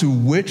assignment to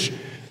which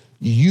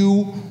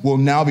you will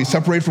now be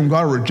separated from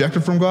God or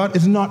rejected from God.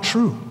 It's not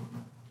true.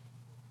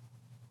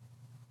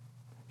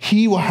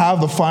 He will have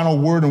the final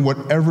word in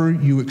whatever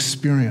you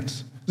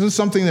experience. This is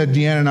something that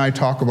Deanne and I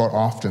talk about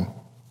often.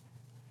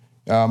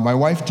 My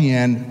wife,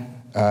 Deanne,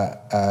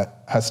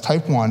 has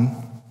type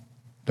 1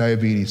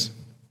 diabetes.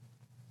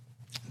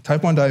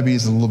 Type 1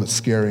 diabetes is a little bit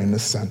scary in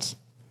this sense,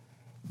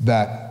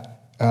 that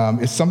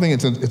it's something,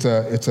 it's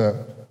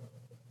a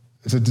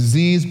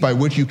disease by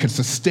which you can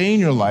sustain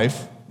your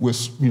life with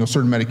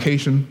certain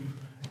medication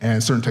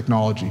and certain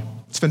technology.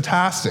 It's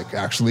fantastic,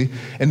 actually.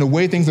 And the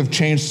way things have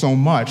changed so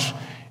much,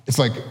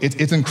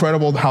 it's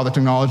incredible how the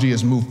technology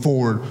has moved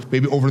forward,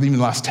 maybe over even the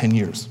last 10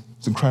 years.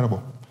 It's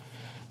incredible.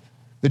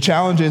 The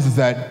challenge is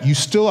that you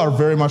still are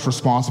very much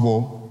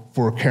responsible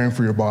for caring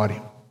for your body.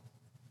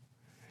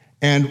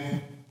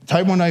 And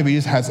type 1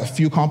 diabetes has a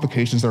few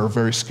complications that are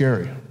very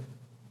scary.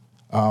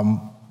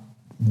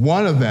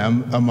 One of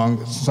them,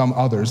 among some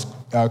others,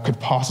 could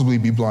possibly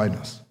be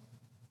blindness.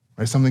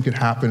 Right? Something could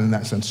happen in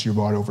that sense to your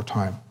body over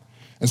time.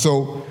 And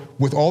so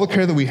with all the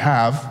care that we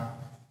have,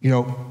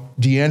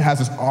 Deanne has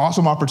this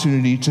awesome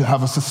opportunity to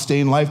have a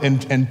sustained life,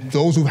 and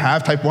those who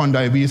have type 1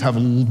 diabetes have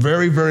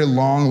very, very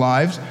long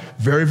lives,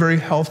 very, very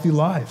healthy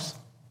lives.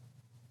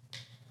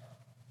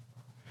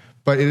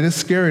 But it is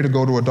scary to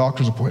go to a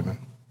doctor's appointment.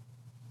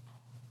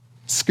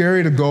 It's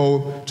scary to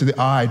go to the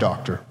eye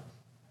doctor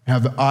and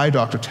have the eye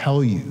doctor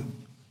tell you,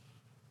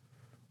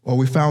 well,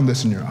 we found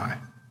this in your eye.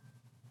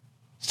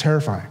 It's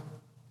terrifying.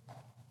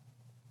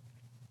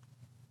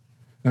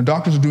 Now,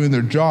 doctors are doing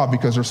their job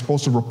because they're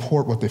supposed to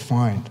report what they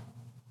find.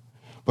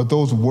 But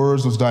those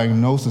words, those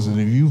diagnoses, and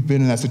if you've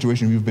been in that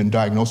situation, if you've been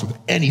diagnosed with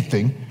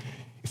anything,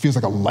 it feels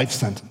like a life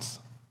sentence,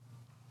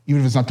 even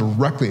if it's not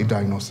directly a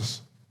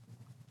diagnosis.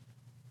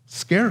 It's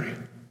scary.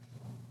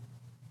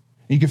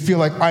 You can feel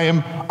like I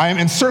am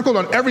encircled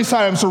on every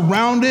side. I'm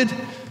surrounded.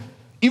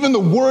 Even the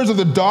words of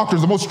the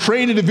doctors, the most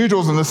trained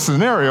individuals in this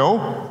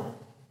scenario,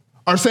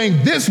 are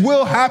saying, this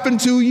will happen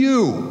to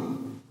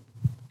you.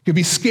 It can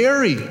be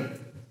scary.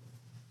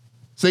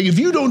 Saying, if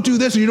you don't do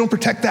this or you don't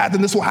protect that,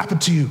 then this will happen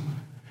to you.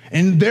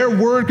 And their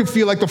word could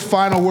feel like the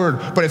final word,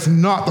 but it's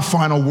not the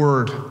final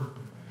word.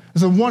 And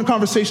so one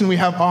conversation we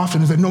have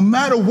often is that no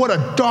matter what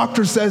a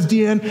doctor says,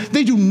 Deanne,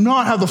 they do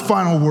not have the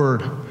final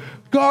word.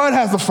 God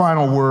has the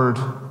final word.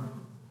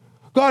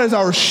 God is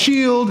our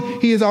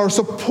shield, he is our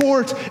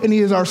support, and he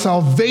is our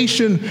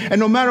salvation. And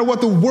no matter what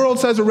the world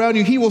says around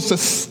you, he will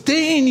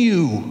sustain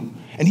you,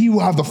 and he will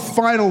have the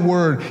final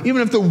word.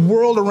 Even if the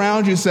world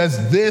around you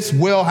says this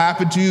will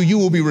happen to you, you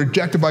will be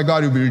rejected by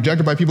God, you will be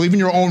rejected by people, even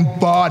your own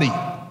body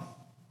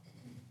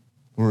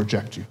will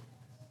reject you.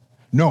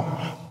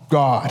 No,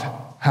 God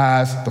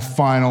has the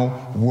final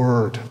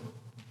word.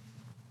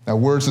 That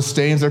word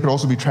sustains, there could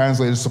also be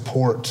translated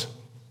support.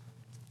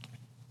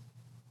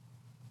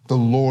 The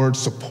Lord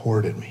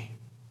supported me,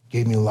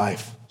 gave me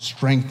life,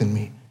 strengthened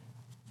me.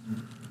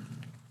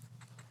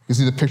 Gives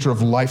you the picture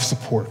of life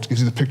support,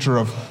 gives you the picture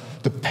of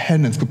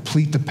dependence,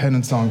 complete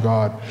dependence on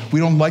God.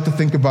 We don't like to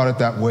think about it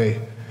that way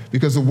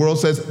because the world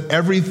says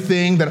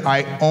everything that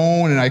I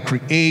own and I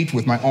create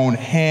with my own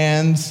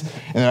hands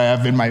and that I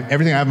have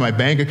everything I have in my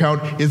bank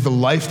account is the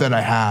life that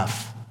I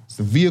have. It's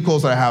the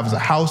vehicles that I have, it's the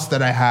house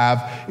that I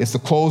have, it's the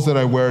clothes that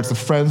I wear, it's the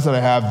friends that I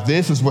have.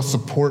 This is what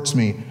supports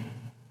me.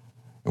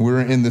 And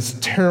we're in this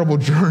terrible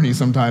journey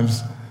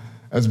sometimes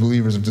as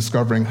believers of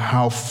discovering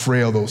how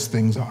frail those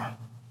things are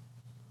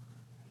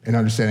and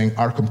understanding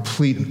our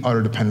complete and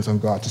utter dependence on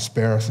God to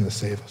spare us and to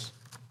save us.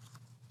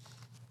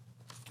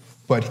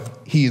 But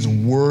he is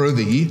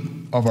worthy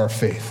of our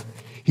faith.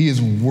 He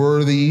is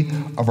worthy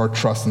of our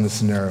trust in this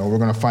scenario. We're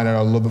going to find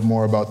out a little bit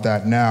more about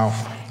that now,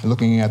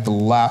 looking at the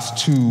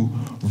last two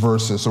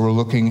verses. So we're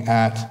looking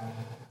at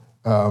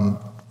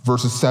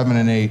verses 7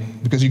 and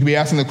 8, because you could be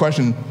asking the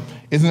question,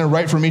 isn't it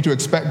right for me to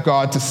expect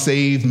God to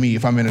save me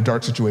if I'm in a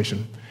dark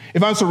situation?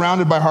 If I'm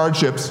surrounded by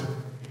hardships,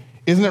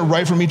 isn't it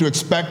right for me to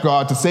expect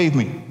God to save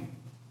me?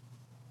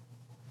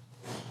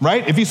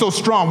 Right? If he's so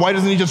strong, why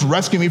doesn't he just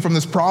rescue me from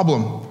this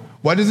problem?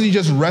 Why doesn't he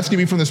just rescue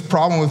me from this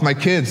problem with my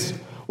kids?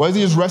 Why doesn't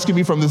he just rescue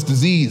me from this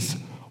disease?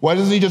 Why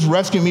doesn't he just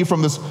rescue me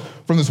from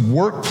this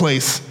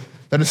workplace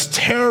that is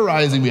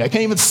terrorizing me? I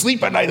can't even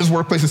sleep at night. This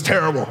workplace is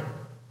terrible.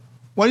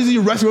 Why doesn't he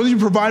rescue me? Why doesn't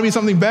he provide me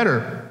something better?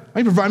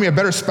 Why doesn't he provide me a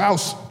better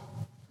spouse?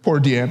 Poor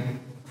Deanne.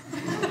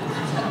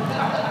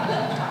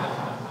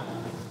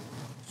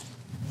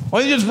 Why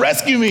didn't you just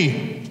rescue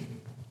me?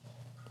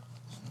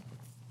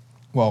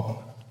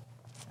 Well,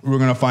 we're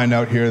going to find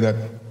out here that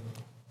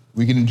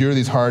we can endure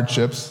these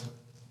hardships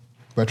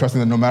by trusting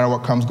that no matter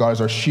what comes, God is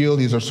our shield,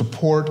 he is our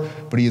support,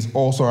 but he is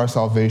also our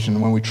salvation.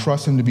 And when we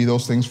trust him to be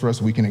those things for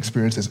us, we can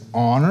experience his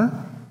honor.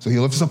 So he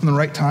lifts us up in the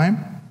right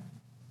time.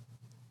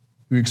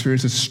 We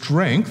experience his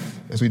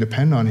strength as we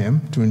depend on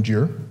him to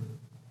endure.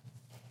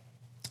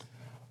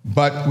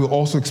 But we'll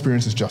also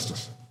experience his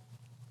justice.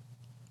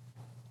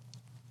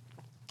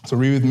 So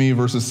read with me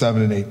verses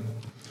 7 and 8.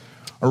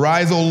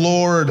 Arise, O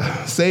Lord,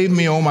 save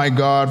me, O my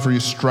God, for you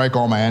strike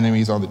all my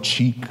enemies on the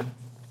cheek,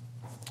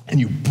 and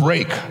you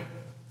break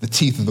the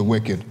teeth of the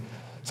wicked.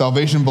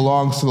 Salvation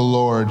belongs to the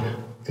Lord,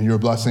 and your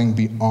blessing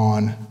be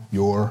on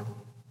your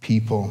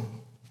people.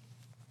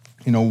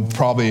 You know,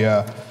 probably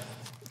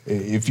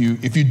if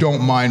you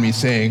don't mind me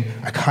saying,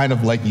 I kind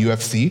of like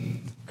UFC.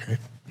 Okay,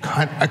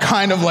 I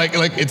kind of like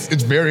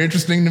it's very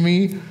interesting to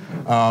me.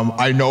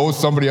 I know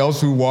somebody else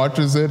who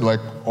watches it like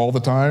all the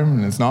time,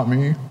 and it's not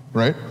me,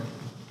 right?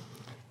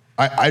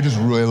 I just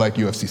really like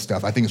UFC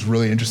stuff. I think it's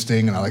really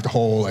interesting, and I like the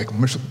whole like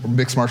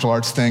mixed martial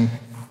arts thing.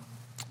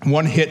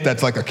 One hit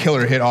that's like a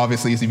killer hit,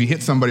 obviously, is if you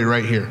hit somebody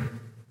right here.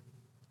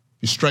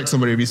 You strike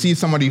somebody. If you see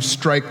somebody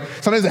strike,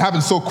 sometimes it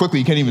happens so quickly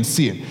you can't even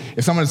see it.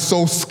 If someone is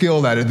so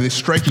skilled at it, they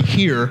strike you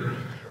here,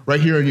 right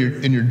here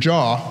in your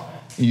jaw,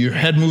 and your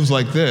head moves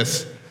like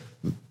this,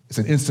 it's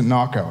an instant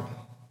knockout.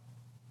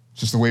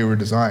 It's just the way we're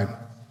designed.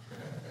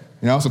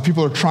 You know, so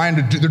people are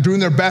they're doing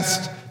their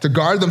best to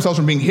guard themselves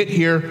from being hit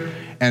here,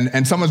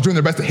 and someone's doing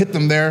their best to hit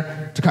them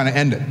there to kind of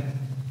end it,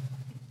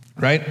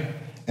 right?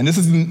 And this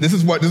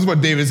is what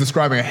David is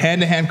describing, a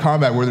hand-to-hand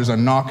combat where there's a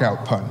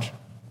knockout punch,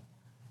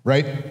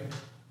 right?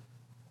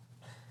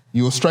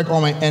 You will strike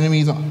all my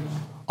enemies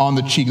on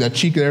the cheek. That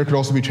cheek there could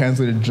also be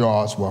translated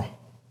jaw as well.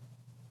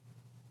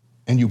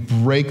 And you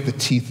break the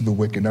teeth of the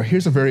wicked. Now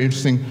here's a very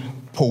interesting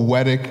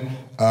poetic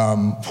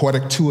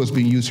tool that's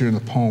being used here in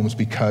the poems,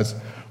 because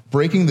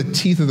breaking the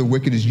teeth of the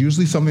wicked is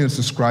usually something that's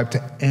described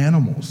to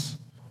animals.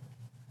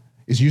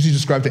 It's usually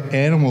described to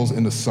animals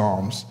in the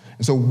Psalms.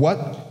 And so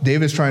what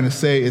David is trying to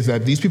say is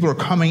that these people are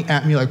coming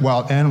at me like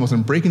wild animals,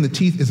 and breaking the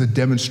teeth is a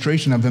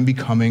demonstration of them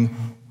becoming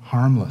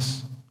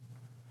harmless.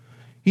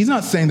 He's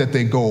not saying that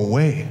they go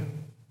away.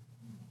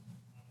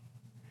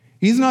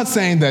 He's not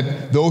saying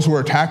that those who are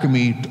attacking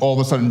me all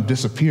of a sudden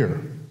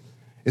disappear.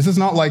 This is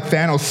not like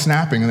Thanos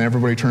snapping and then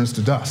everybody turns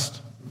to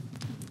dust,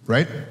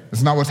 right?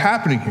 That's not what's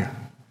happening here.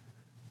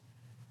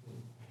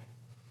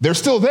 They're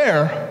still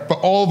there, but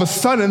all of a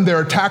sudden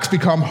their attacks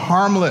become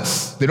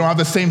harmless. They don't have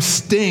the same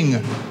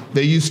sting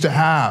they used to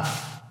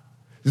have.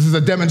 This is a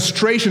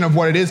demonstration of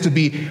what it is to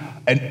be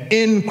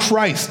in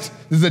Christ,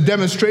 This is a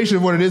demonstration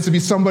of what it is to be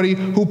somebody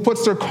who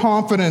puts their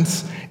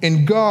confidence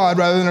in God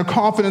rather than their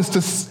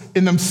confidence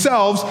in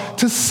themselves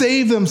to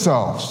save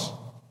themselves.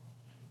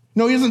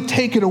 No, he doesn't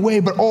take it away,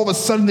 but all of a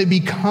sudden they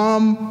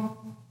become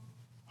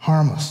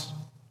harmless.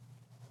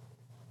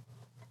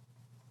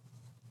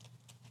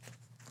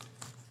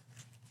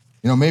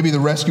 Maybe the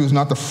rescue is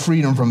not the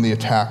freedom from the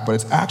attack, but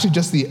it's actually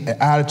just the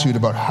attitude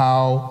about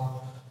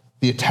how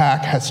the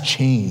attack has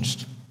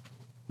changed,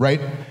 right?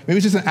 Maybe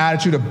it's just an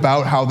attitude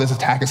about how this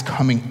attack is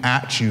coming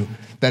at you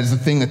that is the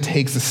thing that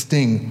takes the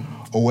sting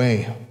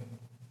away.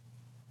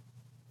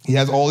 He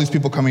has all these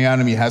people coming at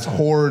him. He has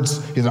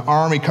hordes. He has an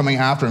army coming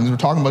after him. We're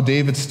talking about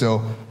David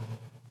still.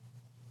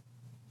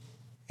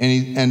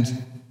 And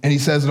he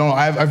says, no,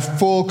 I have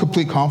full,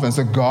 complete confidence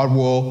that God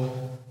will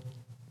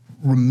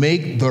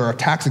make their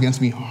attacks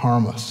against me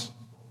harmless.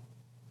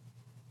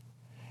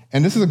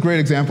 And this is a great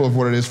example of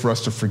what it is for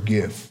us to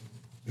forgive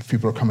if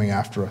people are coming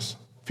after us.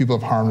 People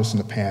have harmed us in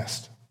the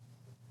past.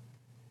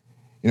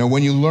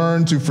 When you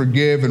learn to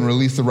forgive and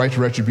release the right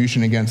to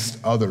retribution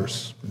against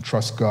others and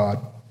trust God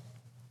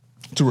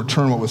to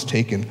return what was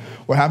taken,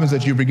 what happens is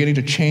that you're beginning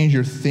to change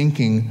your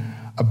thinking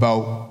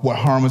about what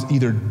harm was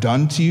either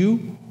done to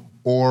you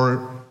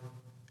or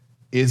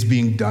is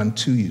being done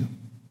to you.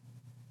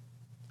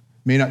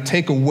 May not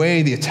take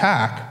away the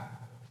attack,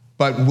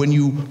 but when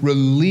you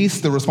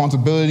release the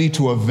responsibility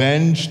to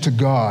avenge to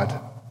God,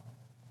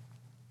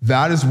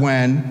 that is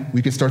when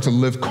we can start to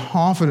live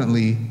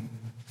confidently,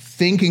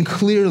 thinking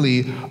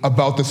clearly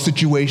about the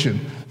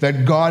situation,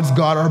 that God's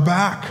got our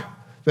back,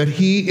 that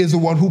he is the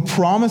one who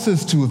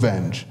promises to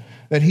avenge,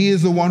 that he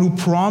is the one who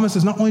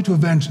promises not only to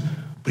avenge,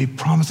 but he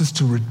promises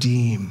to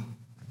redeem.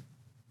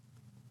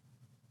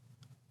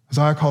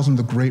 Isaiah calls him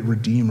the great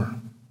redeemer.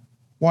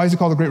 Why is he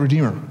called the great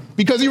redeemer?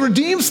 Because he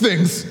redeems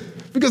things,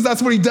 because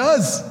that's what he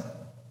does.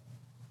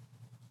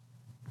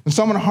 When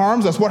someone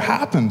harms us, what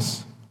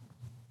happens?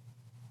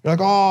 You're like,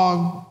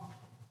 oh,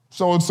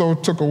 so-and-so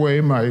took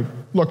away my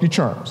Lucky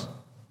Charms.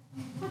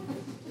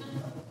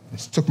 They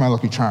took my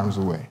Lucky Charms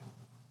away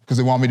because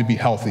they want me to be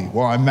healthy.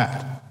 Well, I'm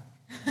mad.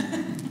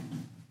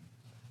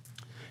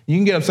 You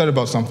can get upset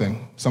about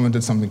something. Someone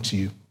did something to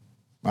you.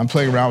 I'm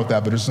playing around with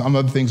that, but there's some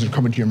other things that are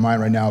coming to your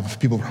mind right now of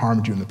people who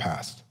harmed you in the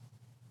past.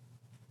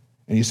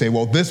 And you say,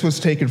 well, this was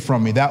taken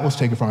from me, that was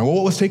taken from me. Well,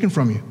 what was taken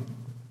from you?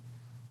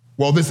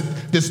 Well, this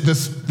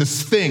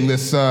thing,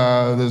 this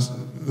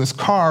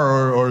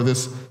car, or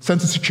this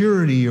sense of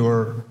security,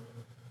 or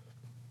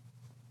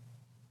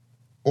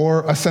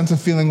a sense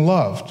of feeling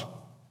loved,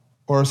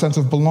 or a sense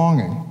of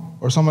belonging,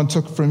 or someone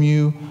took from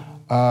you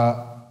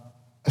a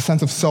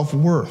sense of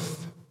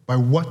self-worth by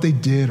what they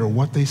did or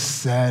what they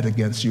said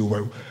against you,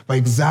 or by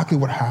exactly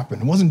what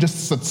happened. It wasn't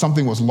just that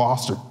something was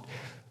lost or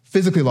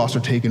physically lost or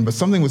taken, but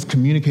something was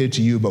communicated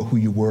to you about who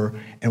you were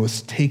and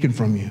was taken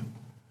from you.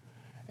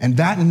 And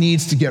that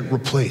needs to get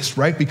replaced,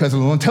 right? Because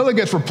until it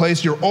gets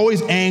replaced, you're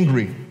always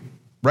angry,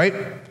 right?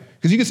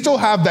 Because you can still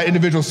have that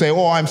individual say,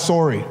 oh, I'm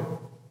sorry.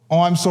 Oh,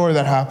 I'm sorry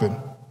that happened.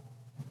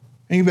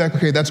 And you can be like,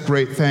 okay, that's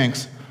great,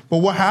 thanks. But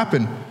what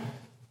happened?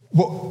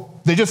 Well,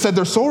 they just said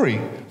they're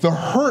sorry. The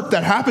hurt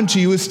that happened to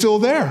you is still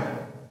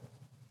there.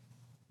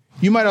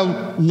 You might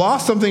have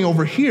lost something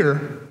over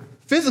here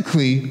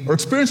physically, or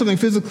experienced something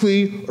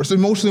physically or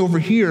emotionally over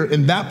here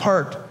in that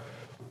part.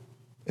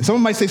 And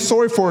someone might say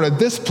sorry for it at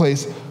this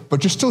place,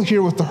 but you're still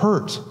here with the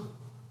hurt.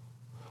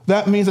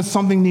 That means that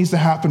something needs to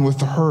happen with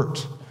the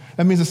hurt.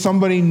 That means that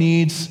somebody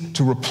needs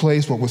to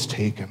replace what was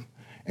taken.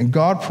 And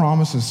God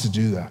promises to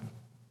do that.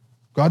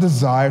 God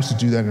desires to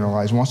do that in our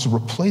lives. He wants to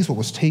replace what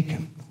was taken.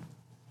 And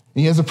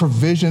he has a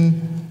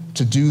provision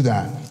to do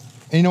that.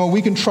 And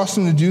we can trust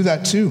him to do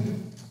that too.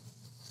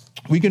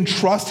 We can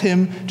trust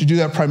him to do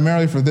that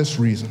primarily for this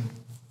reason.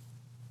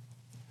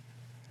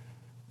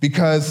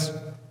 Because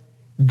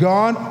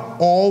God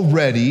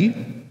already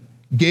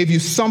gave you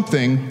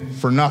something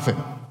for nothing.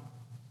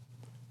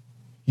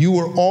 You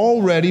were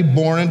already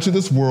born into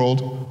this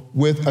world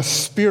with a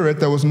spirit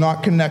that was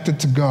not connected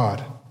to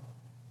God.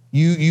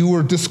 You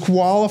were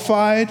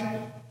disqualified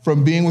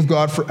from being with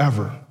God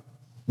forever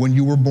when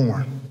you were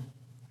born.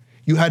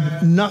 You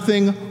had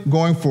nothing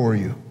going for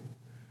you.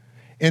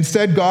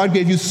 Instead, God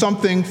gave you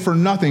something for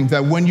nothing,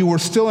 that when you were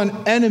still an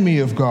enemy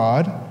of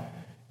God,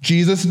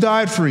 Jesus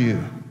died for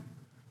you.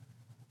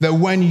 That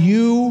when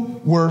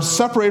you were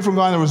separated from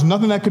God, there was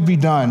nothing that could be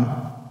done.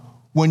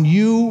 When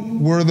you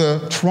were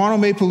the Toronto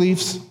Maple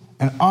Leafs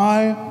and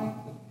I,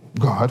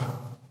 God,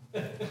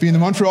 being the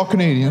Montreal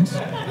Canadiens,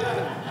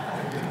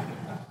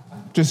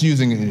 just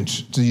using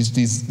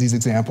these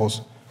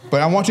examples.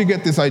 But I want you to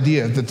get this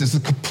idea that there's a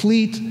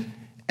complete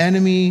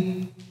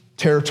enemy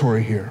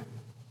territory here.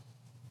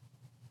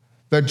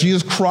 That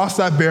Jesus crossed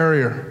that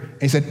barrier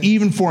and he said,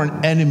 even for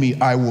an enemy,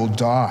 I will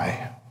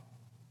die.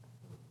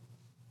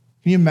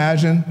 Can you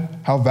imagine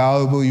how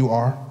valuable you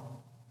are?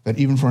 That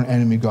even for an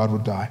enemy, God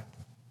would die.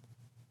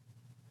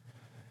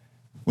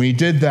 When he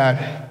did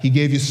that, he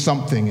gave you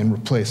something in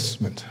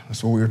replacement.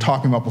 That's what we were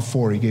talking about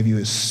before. He gave you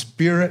his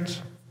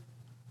spirit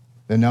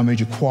that now made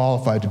you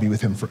qualified to be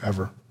with him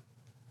forever.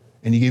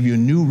 and he gave you a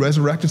new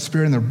resurrected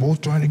spirit, and they're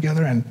both joined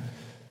together. And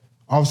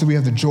obviously we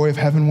have the joy of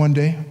heaven one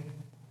day.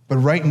 But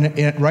right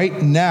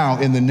now,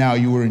 in the now,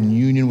 you are in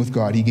union with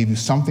God. He gave you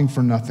something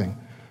for nothing.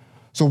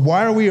 So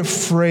why are we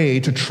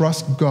afraid to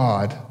trust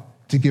God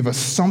to give us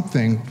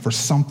something for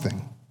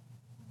something?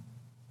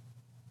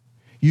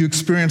 You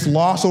experience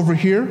loss over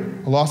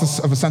here, a loss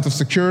of a sense of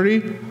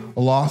security, a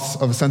loss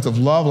of a sense of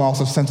love, a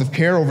loss of a sense of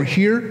care over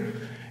here.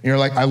 And you're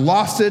like, I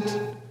lost it.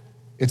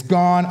 It's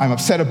gone. I'm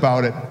upset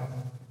about it.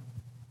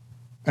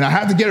 And I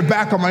have to get it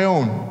back on my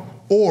own.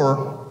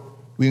 Or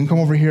we can come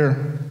over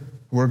here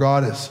where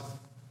God is.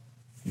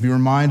 Be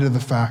reminded of the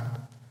fact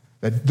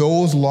that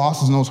those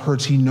losses and those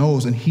hurts he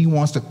knows, and he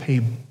wants to pay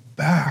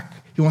back.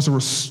 He wants to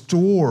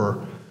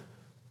restore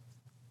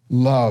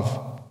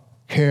love,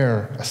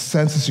 care, a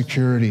sense of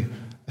security,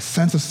 a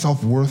sense of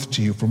self-worth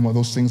to you from all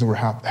those things that were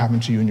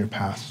happened to you in your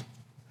past.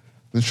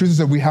 The truth is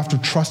that we have to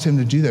trust him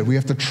to do that. We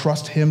have to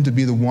trust him to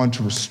be the one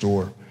to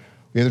restore.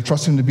 We have to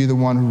trust him to be the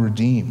one who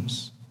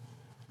redeems.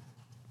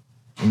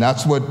 And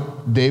that's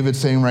what David's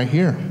saying right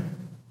here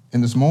in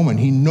this moment.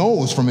 He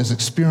knows from his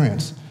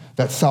experience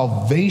that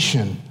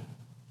salvation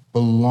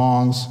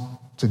belongs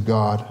to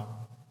God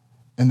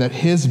and that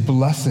his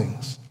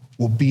blessings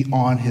will be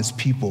on his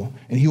people,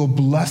 and he will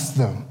bless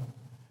them.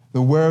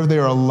 That wherever they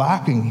are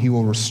lacking, he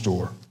will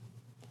restore.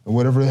 And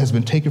whatever has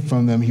been taken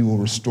from them, he will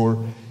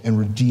restore and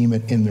redeem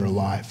it in their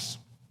lives.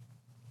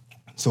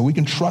 So we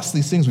can trust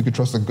these things. We can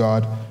trust that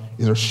God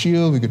is our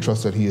shield. We can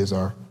trust that he is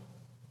our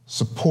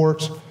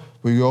support.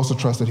 But we also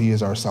trust that he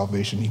is our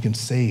salvation. He can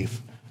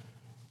save.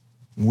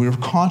 We're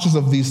conscious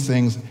of these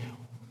things.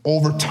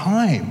 Over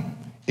time,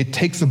 it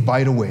takes a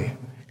bite away.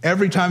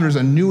 Every time there's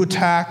a new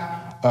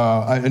attack,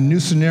 a new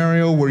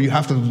scenario where you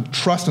have to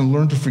trust and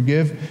learn to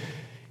forgive,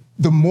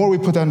 the more we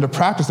put that into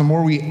practice, the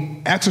more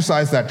we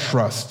exercise that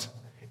trust,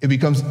 it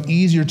becomes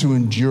easier to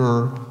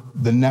endure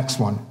the next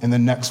one and the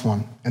next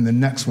one and the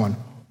next one.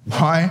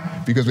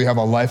 Why? Because we have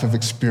a life of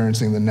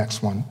experiencing the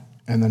next one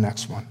and the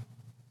next one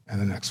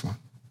and the next one.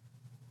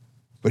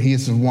 But he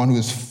is the one who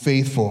is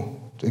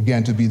faithful,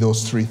 again, to be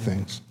those three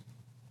things.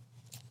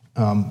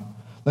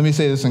 Let me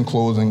say this in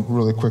closing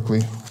really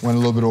quickly. Went a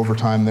little bit over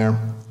time there.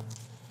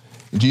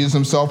 Jesus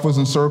himself was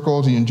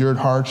encircled. He endured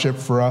hardship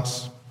for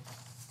us.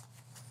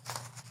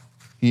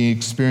 He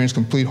experienced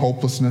complete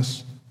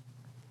hopelessness.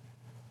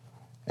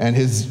 And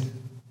his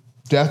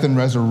death and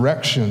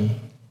resurrection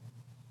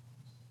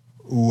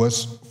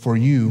was for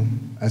you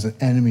as an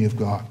enemy of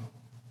God.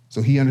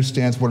 So he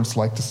understands what it's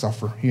like to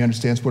suffer. He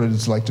understands what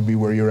it's like to be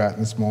where you're at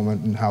in this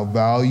moment, and how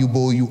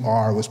valuable you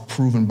are was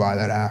proven by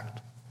that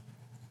act.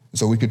 And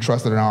so we could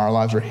trust that our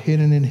lives are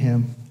hidden in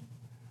him,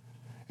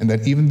 and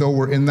that even though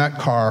we're in that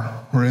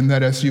car, we're in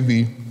that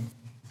SUV,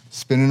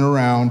 spinning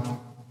around,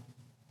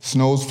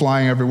 snow's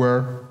flying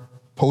everywhere,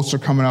 posts are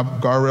coming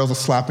up, guardrails are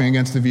slapping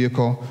against the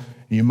vehicle,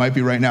 and you might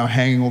be right now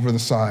hanging over the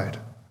side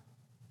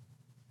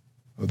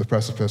of the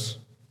precipice.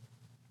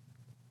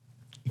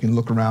 You can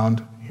look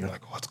around, and you're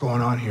like, what's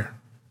going on here?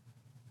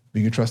 But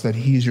you can trust that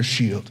he's your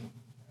shield.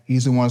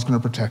 He's the one that's going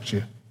to protect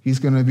you. He's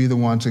going to be the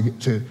one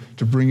to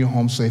bring you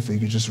home safely.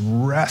 You can just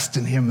rest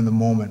in him in the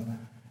moment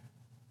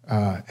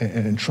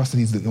and trust that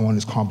he's the one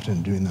who's competent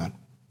in doing that.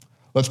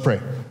 Let's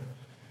pray.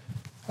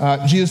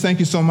 Jesus, thank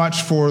you so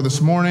much for this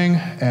morning,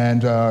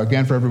 and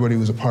again for everybody who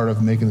was a part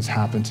of making this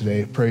happen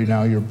today. Pray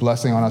now your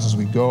blessing on us as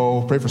we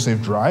go. Pray for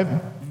safe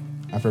driving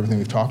after everything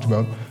we've talked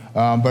about.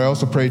 But I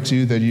also pray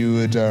too that you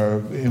would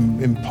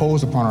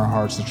impose upon our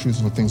hearts the truths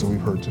of the things that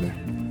we've heard today.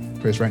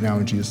 Pray this right now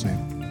in Jesus' name.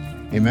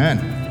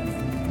 Amen.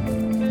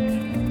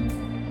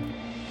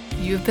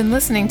 You've been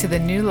listening to the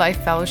New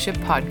Life Fellowship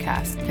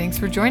podcast. Thanks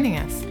for joining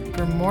us.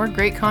 For more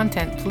great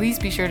content, please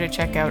be sure to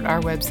check out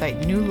our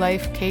website,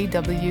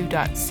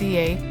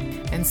 newlifekw.ca,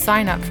 and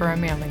sign up for our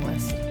mailing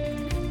list.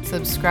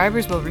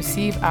 Subscribers will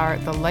receive our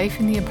The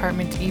Life in the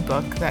Apartment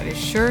ebook that is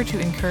sure to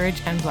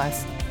encourage and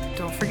bless.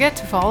 Don't forget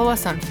to follow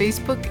us on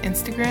Facebook,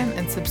 Instagram,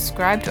 and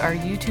subscribe to our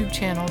YouTube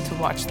channel to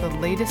watch the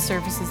latest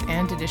services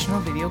and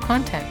additional video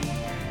content.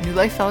 New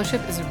Life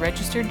Fellowship is a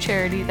registered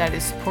charity that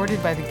is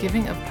supported by the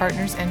giving of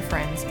partners and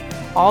friends.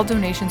 All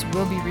donations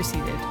will be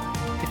received.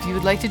 If you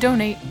would like to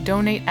donate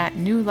at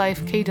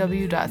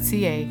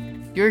newlifekw.ca.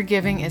 Your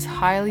giving is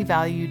highly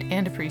valued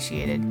and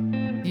appreciated.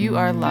 You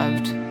are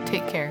loved.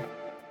 Take care.